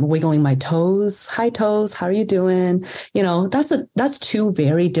 I'm wiggling my toes. Hi toes, how are you doing? That's two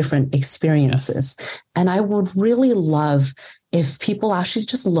very different experiences. Yeah. And I would really love if people actually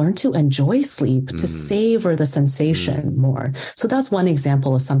just learn to enjoy sleep, to savor the sensation more. So that's one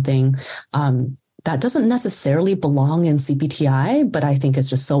example of something that doesn't necessarily belong in CBTI, but I think it's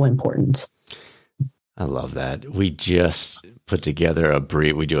just so important. I love that. We just put together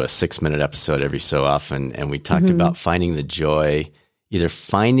we do a 6-minute episode every so often, and we talked about finding the joy, either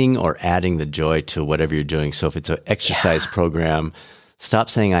finding or adding the joy to whatever you're doing. So if it's an exercise program, stop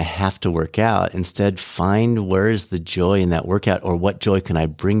saying I have to work out. Instead, find where is the joy in that workout, or what joy can I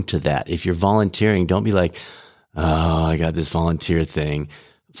bring to that? If you're volunteering, don't be like, oh, I got this volunteer thing.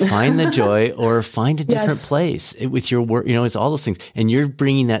 Find the joy, or find a different place with your work. It's all those things. And you're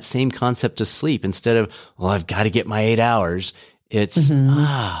bringing that same concept to sleep instead of, I've got to get my 8 hours. It's,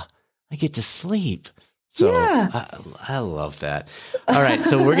 I get to sleep. So I love that. All right.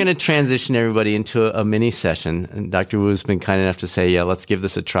 So we're going to transition everybody into a mini session. And Dr. Wu's been kind enough to say, let's give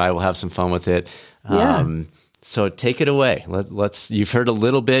this a try. We'll have some fun with it. So take it away. You've heard a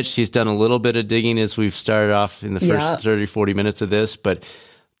little bit. She's done a little bit of digging as we've started off in the first 30, 40 minutes of this, but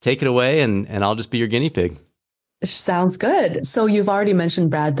take it away, and I'll just be your guinea pig. Sounds good. So you've already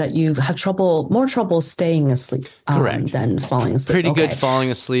mentioned, Brad, that you have more trouble staying asleep than falling asleep. Pretty good falling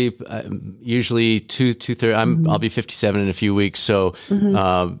asleep. Usually 2:30. I'll be 57 in a few weeks, so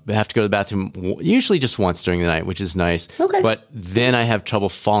I have to go to the bathroom usually just once during the night, which is nice. Okay. But then I have trouble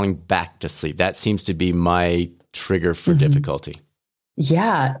falling back to sleep. That seems to be my trigger for difficulty.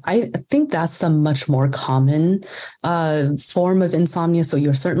 Yeah, I think that's the much more common form of insomnia. So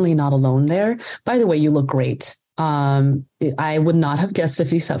you're certainly not alone there. By the way, you look great. I would not have guessed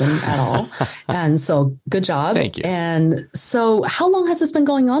 57 at all. And so good job. Thank you. And so how long has this been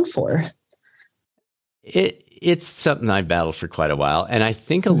going on for? It's something I battled for quite a while. And I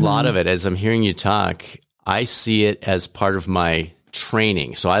think a lot of it, as I'm hearing you talk, I see it as part of my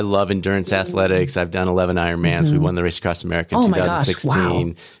training. So I love endurance athletics. I've done 11 Ironmans. We won the Race Across America in 2016.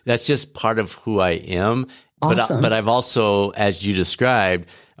 Wow. That's just part of who I am. Awesome. But I've also, as you described,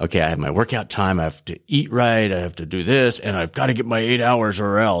 okay, I have my workout time. I have to eat right. I have to do this, and I've got to get my 8 hours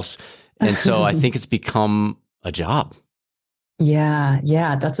or else. And so I think it's become a job.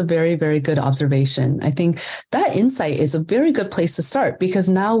 Yeah. That's a very, very good observation. I think that insight is a very good place to start, because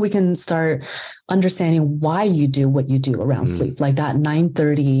now we can start understanding why you do what you do around sleep, like that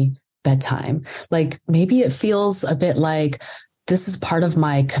 9:30 bedtime. Like maybe it feels a bit like this is part of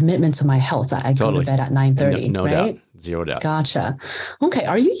my commitment to my health that I go to bed at 9:30. No right? doubt. Zero doubt. Gotcha. Okay.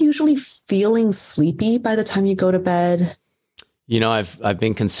 Are you usually feeling sleepy by the time you go to bed? I've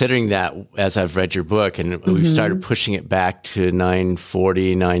been considering that as I've read your book, and we've started pushing it back to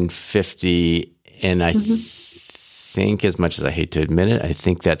 9:40, 9:50. And I think, as much as I hate to admit it, I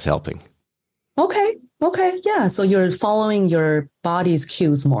think that's helping. Okay. Yeah. So you're following your body's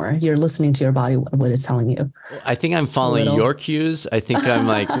cues more. You're listening to your body, what it's telling you. I think I'm following your cues. I think I'm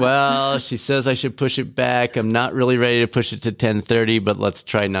like, well, she says I should push it back. I'm not really ready to push it to 10:30, but let's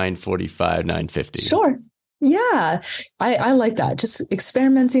try 9:45, 9:50. Sure. Yeah, I like that. Just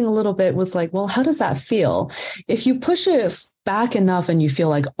experimenting a little bit with like, well, how does that feel? If you push it back enough and you feel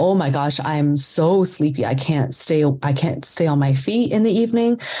like, oh my gosh, I'm so sleepy, I can't stay on my feet in the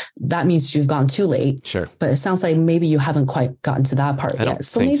evening, that means you've gone too late. Sure. But it sounds like maybe you haven't quite gotten to that part I yet. don't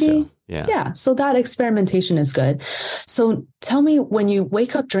So think maybe, so. Yeah. yeah, so that experimentation is good. So tell me, when you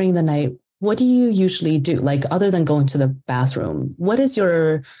wake up during the night, what do you usually do? Like, other than going to the bathroom, what is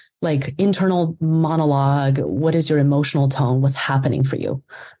your like internal monologue? What is your emotional tone? What's happening for you?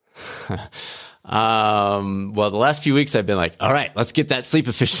 Well, the last few weeks I've been like, all right, let's get that sleep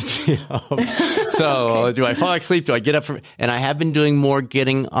efficiency up. So okay. Do I fall asleep? Do I get up from, and I have been doing more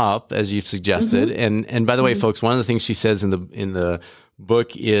getting up, as you've suggested. And by the way, folks, one of the things she says in the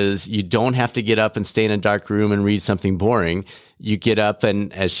book is you don't have to get up and stay in a dark room and read something boring. You get up,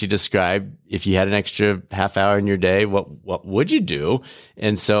 and as she described, if you had an extra half hour in your day, what would you do?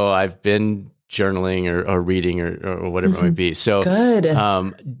 And so I've been journaling or reading or whatever it might be. So good.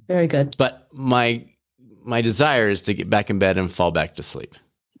 Very good. But my desire is to get back in bed and fall back to sleep.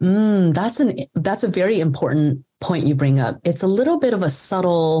 That's a very important point you bring up. It's a little bit of a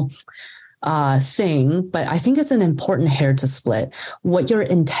subtle thing, but I think it's an important hair to split what your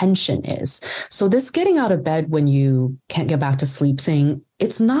intention is. So this getting out of bed when you can't get back to sleep thing,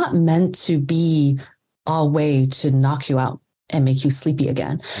 it's not meant to be a way to knock you out and make you sleepy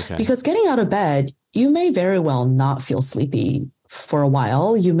again. Okay. Because getting out of bed, you may very well not feel sleepy for a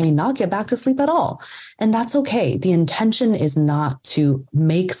while. You may not get back to sleep at all. And that's okay. The intention is not to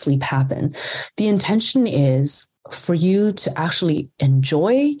make sleep happen. The intention is for you to actually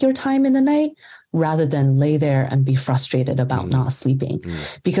enjoy your time in the night rather than lay there and be frustrated about not sleeping.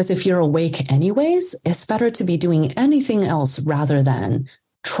 Because if you're awake anyways, it's better to be doing anything else rather than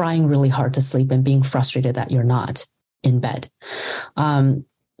trying really hard to sleep and being frustrated that you're not in bed.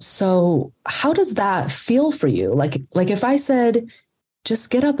 So how does that feel for you? Like if I said, just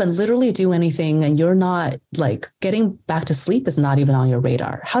get up and literally do anything and you're not like getting back to sleep is not even on your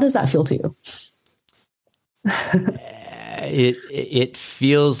radar. How does that feel to you? It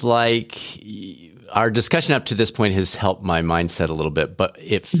feels like our discussion up to this point has helped my mindset a little bit, but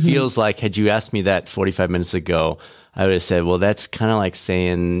it feels like had you asked me that 45 minutes ago, I would have said, well, that's kind of like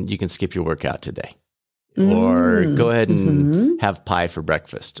saying you can skip your workout today. Or go ahead and have pie for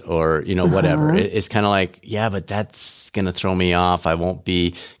breakfast or, whatever. It's kind of like, yeah, but that's going to throw me off. I won't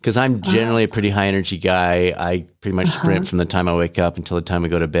be, because I'm generally a pretty high energy guy. I pretty much sprint from the time I wake up until the time I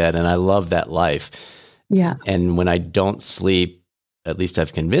go to bed. And I love that life. Yeah. And when I don't sleep, at least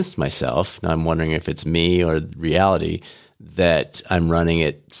I've convinced myself, now I'm wondering if it's me or reality, that I'm running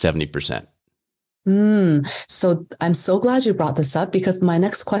at 70%. So I'm so glad you brought this up because my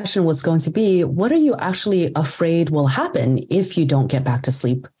next question was going to be, what are you actually afraid will happen if you don't get back to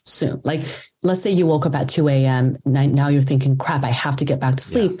sleep soon? Like, let's say you woke up at 2 a.m. Now you're thinking, crap, I have to get back to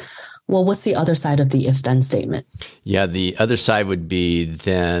sleep. Yeah. Well, what's the other side of the if-then statement? Yeah, the other side would be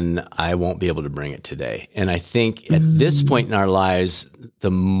then I won't be able to bring it today. And I think at this point in our lives, the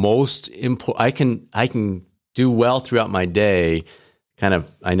most important, I can do well throughout my day. Kind of,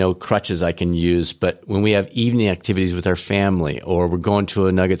 I know crutches I can use, but when we have evening activities with our family, or we're going to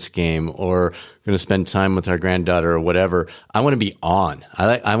a Nuggets game, or going to spend time with our granddaughter, or whatever, I want to be on.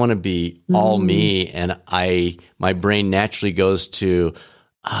 I want to be all me, and my brain naturally goes to,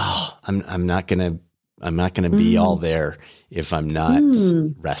 I'm not gonna be all there if I'm not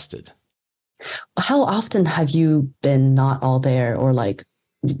rested. How often have you been not all there, or like,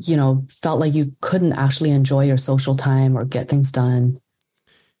 felt like you couldn't actually enjoy your social time or get things done?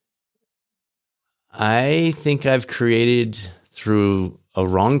 I think I've created through a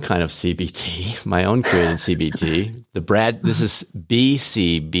wrong kind of CBT, my own created CBT. This is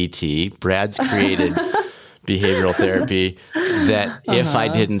BCBT, Brad's created behavioral therapy, that if I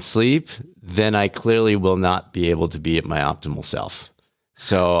didn't sleep, then I clearly will not be able to be at my optimal self.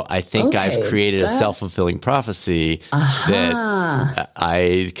 So I think I've created a self-fulfilling prophecy that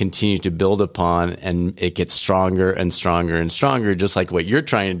I continue to build upon, and it gets stronger and stronger and stronger, just like what you're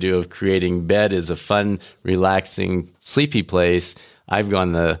trying to do of creating bed as a fun, relaxing, sleepy place. I've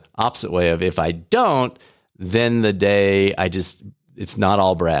gone the opposite way of if I don't, then the day it's not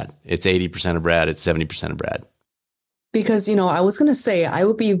all Brad. It's 80% of Brad. It's 70% of Brad. Because, I was going to say, I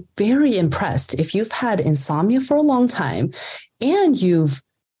would be very impressed if you've had insomnia for a long time and you've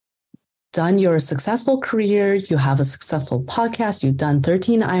done your successful career, you have a successful podcast, you've done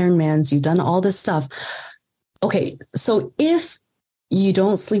 13 Ironmans, you've done all this stuff. Okay, so if you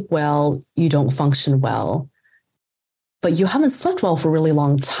don't sleep well, you don't function well, but you haven't slept well for a really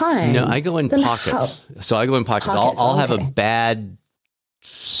long time. No, I go in pockets. So I go in pockets. I'll have a bad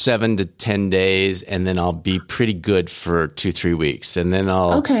 7 to 10 days, and then I'll be pretty good for 2-3 weeks. And then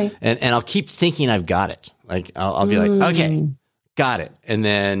I'll I'll keep thinking I've got it. Like I'll be like, okay, got it. And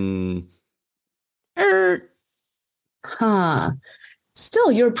then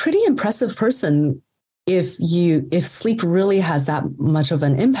Still, you're a pretty impressive person if sleep really has that much of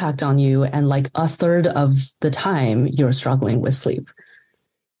an impact on you, and like a third of the time you're struggling with sleep.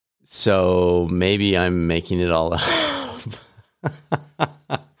 So maybe I'm making it all up.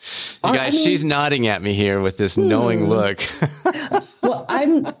 You guys, she's nodding at me here with this knowing look. Well,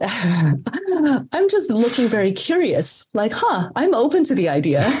 I'm just looking very curious. Like, I'm open to the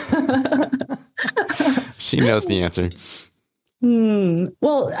idea. She knows the answer.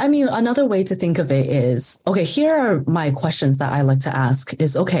 Well, I mean, another way to think of it is, okay, here are my questions that I like to ask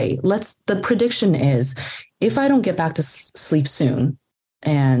is, okay, the prediction is, if I don't get back to sleep soon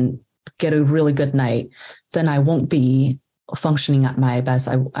and get a really good night, then I won't be functioning at my best.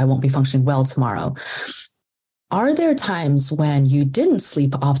 I won't be functioning well tomorrow. Are there times when you didn't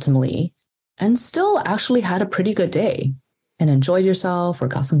sleep optimally and still actually had a pretty good day and enjoyed yourself or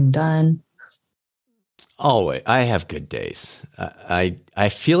got something done? Always. I have good days. I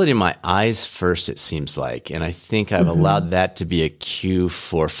feel it in my eyes first, it seems like. And I think I've allowed that to be a cue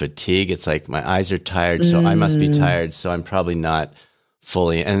for fatigue. It's like my eyes are tired, so I must be tired. So I'm probably not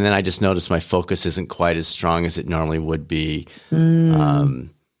fully. And then I just notice my focus isn't quite as strong as it normally would be. Maybe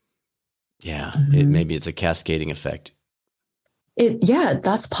it's a cascading effect.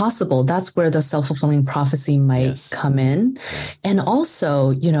 That's possible. That's where the self-fulfilling prophecy might come in. Yeah. And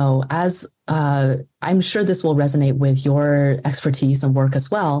also, as I'm sure this will resonate with your expertise and work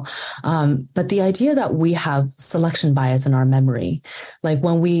as well. But the idea that we have selection bias in our memory, like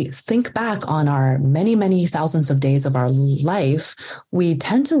when we think back on our many, many thousands of days of our life, we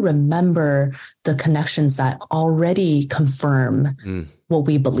tend to remember the connections that already confirm what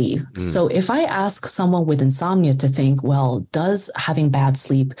we believe. So if I ask someone with insomnia to think, well, does having bad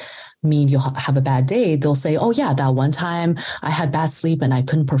sleep mean you'll have a bad day? They'll say, oh yeah, that one time I had bad sleep and I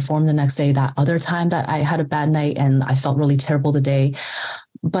couldn't perform the next day. That other time that I had a bad night and I felt really terrible the day.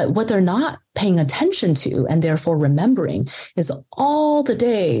 But what they're not paying attention to and therefore remembering is all the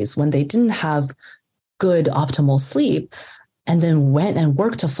days when they didn't have good optimal sleep and then went and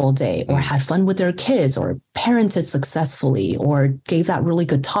worked a full day or had fun with their kids or parented successfully or gave that really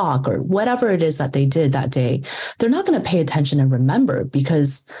good talk or whatever it is that they did that day. They're not going to pay attention and remember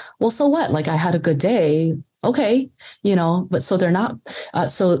because, well, so what? Like I had a good day. Okay. But so they're not,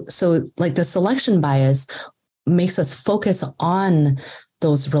 so like the selection bias makes us focus on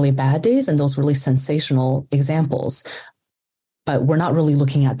those really bad days and those really sensational examples. But we're not really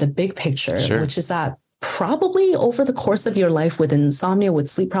looking at the big picture, which is that probably over the course of your life with insomnia, with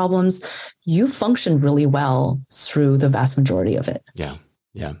sleep problems, you functioned really well through the vast majority of it. Yeah.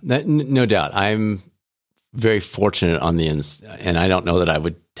 No doubt. I'm very fortunate on the and I don't know that I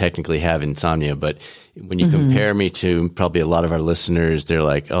would technically have insomnia, but when you compare me to probably a lot of our listeners, they're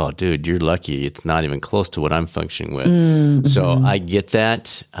like, oh, dude, you're lucky. It's not even close to what I'm functioning with. So I get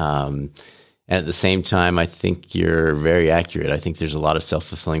that. At the same time, I think you're very accurate. I think there's a lot of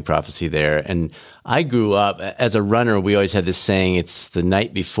self-fulfilling prophecy there. And I grew up as a runner. We always had this saying, it's the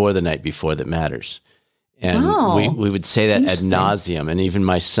night before that matters. And we would say that ad nauseum. And even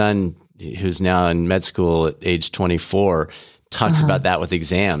my son, who's now in med school at age 24, talks about that with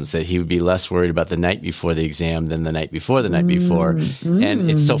exams, that he would be less worried about the night before the exam than the night before the night before.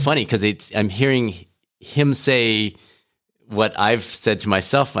 And it's so funny because I'm hearing him say what I've said to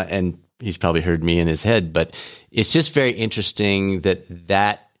myself, and he's probably heard me in his head, but it's just very interesting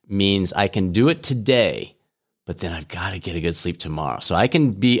that means I can do it today, but then I've got to get a good sleep tomorrow. So I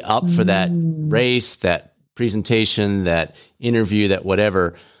can be up for that race, that presentation, that interview, that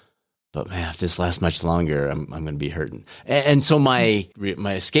whatever. But man, if this lasts much longer, I'm going to be hurting. And so my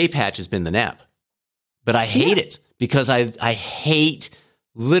escape hatch has been the nap, but I hate it because I hate.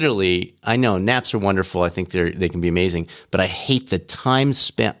 Literally, I know naps are wonderful. I think they can be amazing, but I hate the time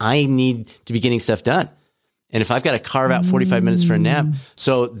spent. I need to be getting stuff done. And if I've got to carve out 45 minutes for a nap,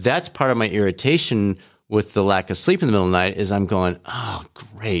 so that's part of my irritation with the lack of sleep in the middle of the night is I'm going, oh,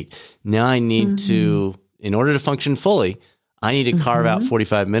 great. Now I need to, in order to function fully, I need to carve out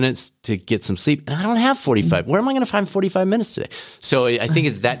 45 minutes to get some sleep. And I don't have 45. Where am I going to find 45 minutes today? So I think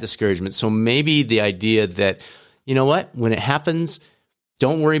it's that discouragement. So maybe the idea that, you know what, when it happens,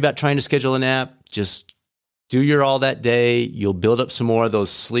 don't worry about trying to schedule a nap. Just do your all that day. You'll build up some more of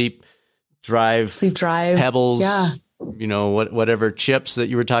those sleep drive pebbles, whatever chips that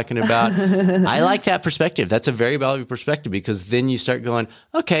you were talking about. I like that perspective. That's a very valuable perspective because then you start going,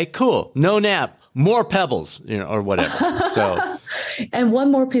 okay, cool. No nap. more pebbles, or whatever. So, and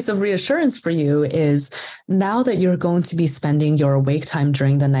one more piece of reassurance for you is now that you're going to be spending your awake time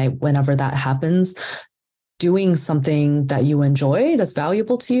during the night, whenever that happens, doing something that you enjoy, that's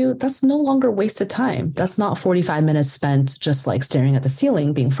valuable to you, that's no longer wasted time. That's not 45 minutes spent just like staring at the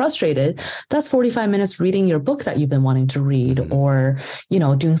ceiling, being frustrated. That's 45 minutes reading your book that you've been wanting to read, or,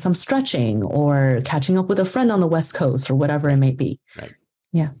 doing some stretching or catching up with a friend on the West Coast or whatever it may be. Right.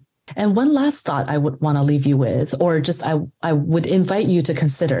 Yeah. And one last thought I would want to leave you with, or just I would invite you to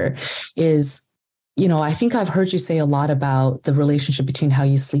consider is, I think I've heard you say a lot about the relationship between how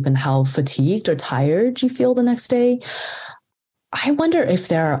you sleep and how fatigued or tired you feel the next day. I wonder if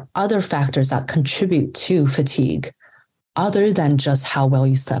there are other factors that contribute to fatigue other than just how well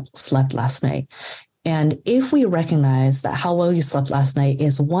you slept last night. And if we recognize that how well you slept last night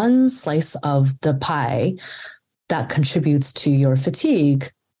is one slice of the pie that contributes to your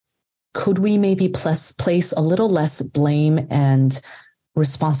fatigue, could we maybe place a little less blame and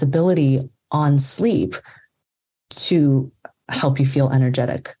responsibility on sleep to help you feel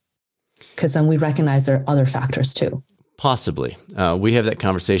energetic? Because then we recognize there are other factors too. Possibly. We have that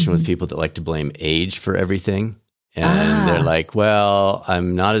conversation with people that like to blame age for everything. And they're like, well,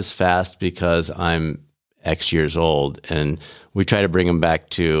 I'm not as fast because I'm X years old. And we try to bring them back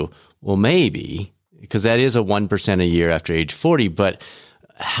to, well, maybe, because that is a 1% a year after age 40, but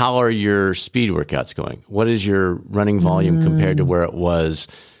how are your speed workouts going? What is your running volume compared to where it was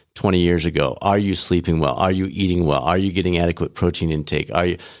 20 years ago? Are you sleeping well? Are you eating well? Are you getting adequate protein intake?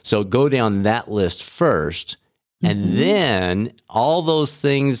 So go down that list first. And then all those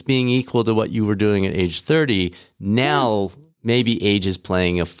things being equal to what you were doing at age 30, now maybe age is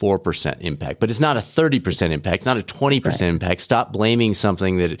playing a 4% impact, but it's not a 30% impact. It's not a 20% impact. Stop blaming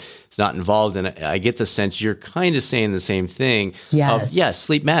something that is not involved. And I get the sense you're kind of saying the same thing. Yes. Yes,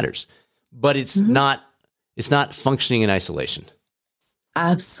 sleep matters, but it's not functioning in isolation.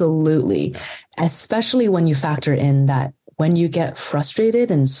 Absolutely. Especially when you factor in that when you get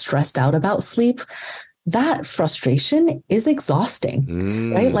frustrated and stressed out about sleep, that frustration is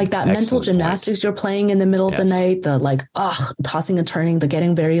exhausting, right? Like that mental gymnastics you're playing in the middle of the night, the tossing and turning, the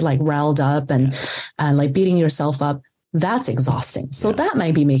getting very riled up and like beating yourself up. That's exhausting. So that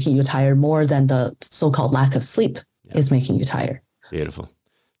might be making you tired more than the so-called lack of sleep is making you tired. Beautiful.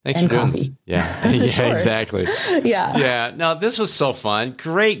 Thanks and for doing coffee. This. Yeah, Sure. Exactly. Yeah. No, this was so fun.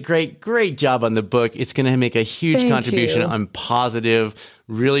 Great job on the book. It's going to make a huge contribution. I'm positive.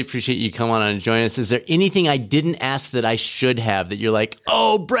 Really appreciate you coming on and joining us. Is there anything I didn't ask that I should have that you're like,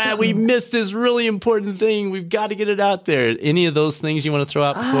 oh, Brad, we missed this really important thing. We've got to get it out there. Any of those things you want to throw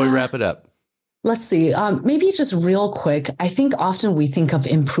out before we wrap it up? Let's see. Maybe just real quick. I think often we think of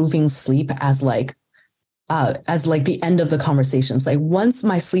improving sleep as the end of the conversations. Like once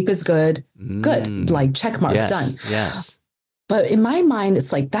my sleep is good, like check mark, done. Yes. But in my mind,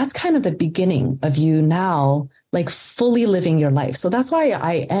 it's like, that's kind of the beginning of you now, like fully living your life. So that's why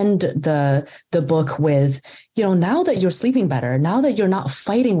I end the book with, now that you're sleeping better, now that you're not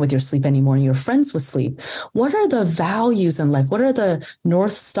fighting with your sleep anymore and you're friends with sleep, what are the values in life? What are the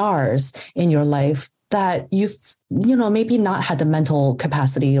North Stars in your life that you've maybe not had the mental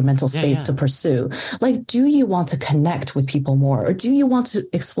capacity or mental space to pursue? Like, do you want to connect with people more? Or do you want to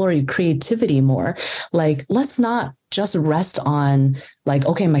explore your creativity more? Like, let's not just rest on like,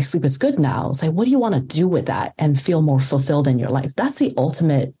 okay, my sleep is good now. It's like, what do you want to do with that and feel more fulfilled in your life? That's the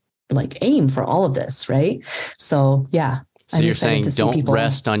ultimate like aim for all of this, right? So yeah. So you're saying don't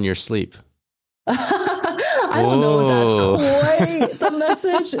rest on your sleep. I don't know if that's quite the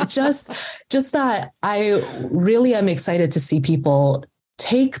message. Just that I really am excited to see people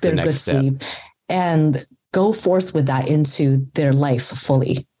take their good sleep and go forth with that into their life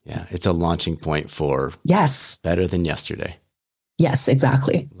fully. Yeah, it's a launching point for better than yesterday. Yes,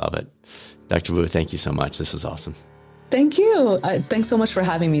 exactly. Love it. Dr. Wu, thank you so much. This was awesome. Thank you. Thanks so much for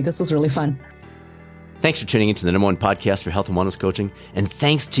having me. This was really fun. Thanks for tuning into the #1 podcast for health and wellness coaching. And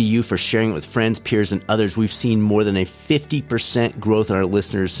thanks to you for sharing it with friends, peers, and others. We've seen more than a 50% growth in our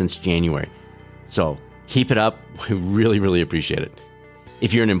listeners since January. So keep it up. We really, really appreciate it.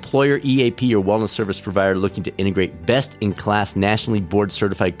 If you're an employer, EAP, or wellness service provider looking to integrate best-in-class, nationally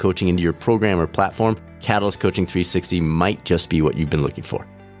board-certified coaching into your program or platform, Catalyst Coaching 360 might just be what you've been looking for.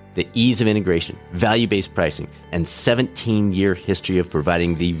 The ease of integration, value-based pricing, and 17-year history of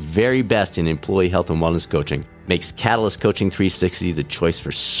providing the very best in employee health and wellness coaching makes Catalyst Coaching 360 the choice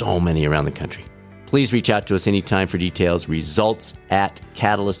for so many around the country. Please reach out to us anytime for details.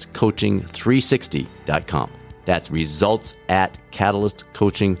 Results@catalystcoaching360.com. That's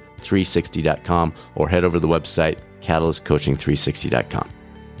results@catalystcoaching360.com, or head over to the website catalystcoaching360.com.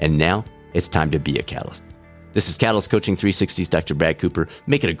 And now, It's time to be a catalyst. This is Catalyst Coaching 360's Dr. Brad Cooper.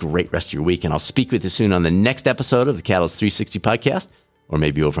 Make it a great rest of your week, and I'll speak with you soon on the next episode of the Catalyst 360 podcast, or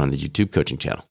maybe over on the YouTube coaching channel.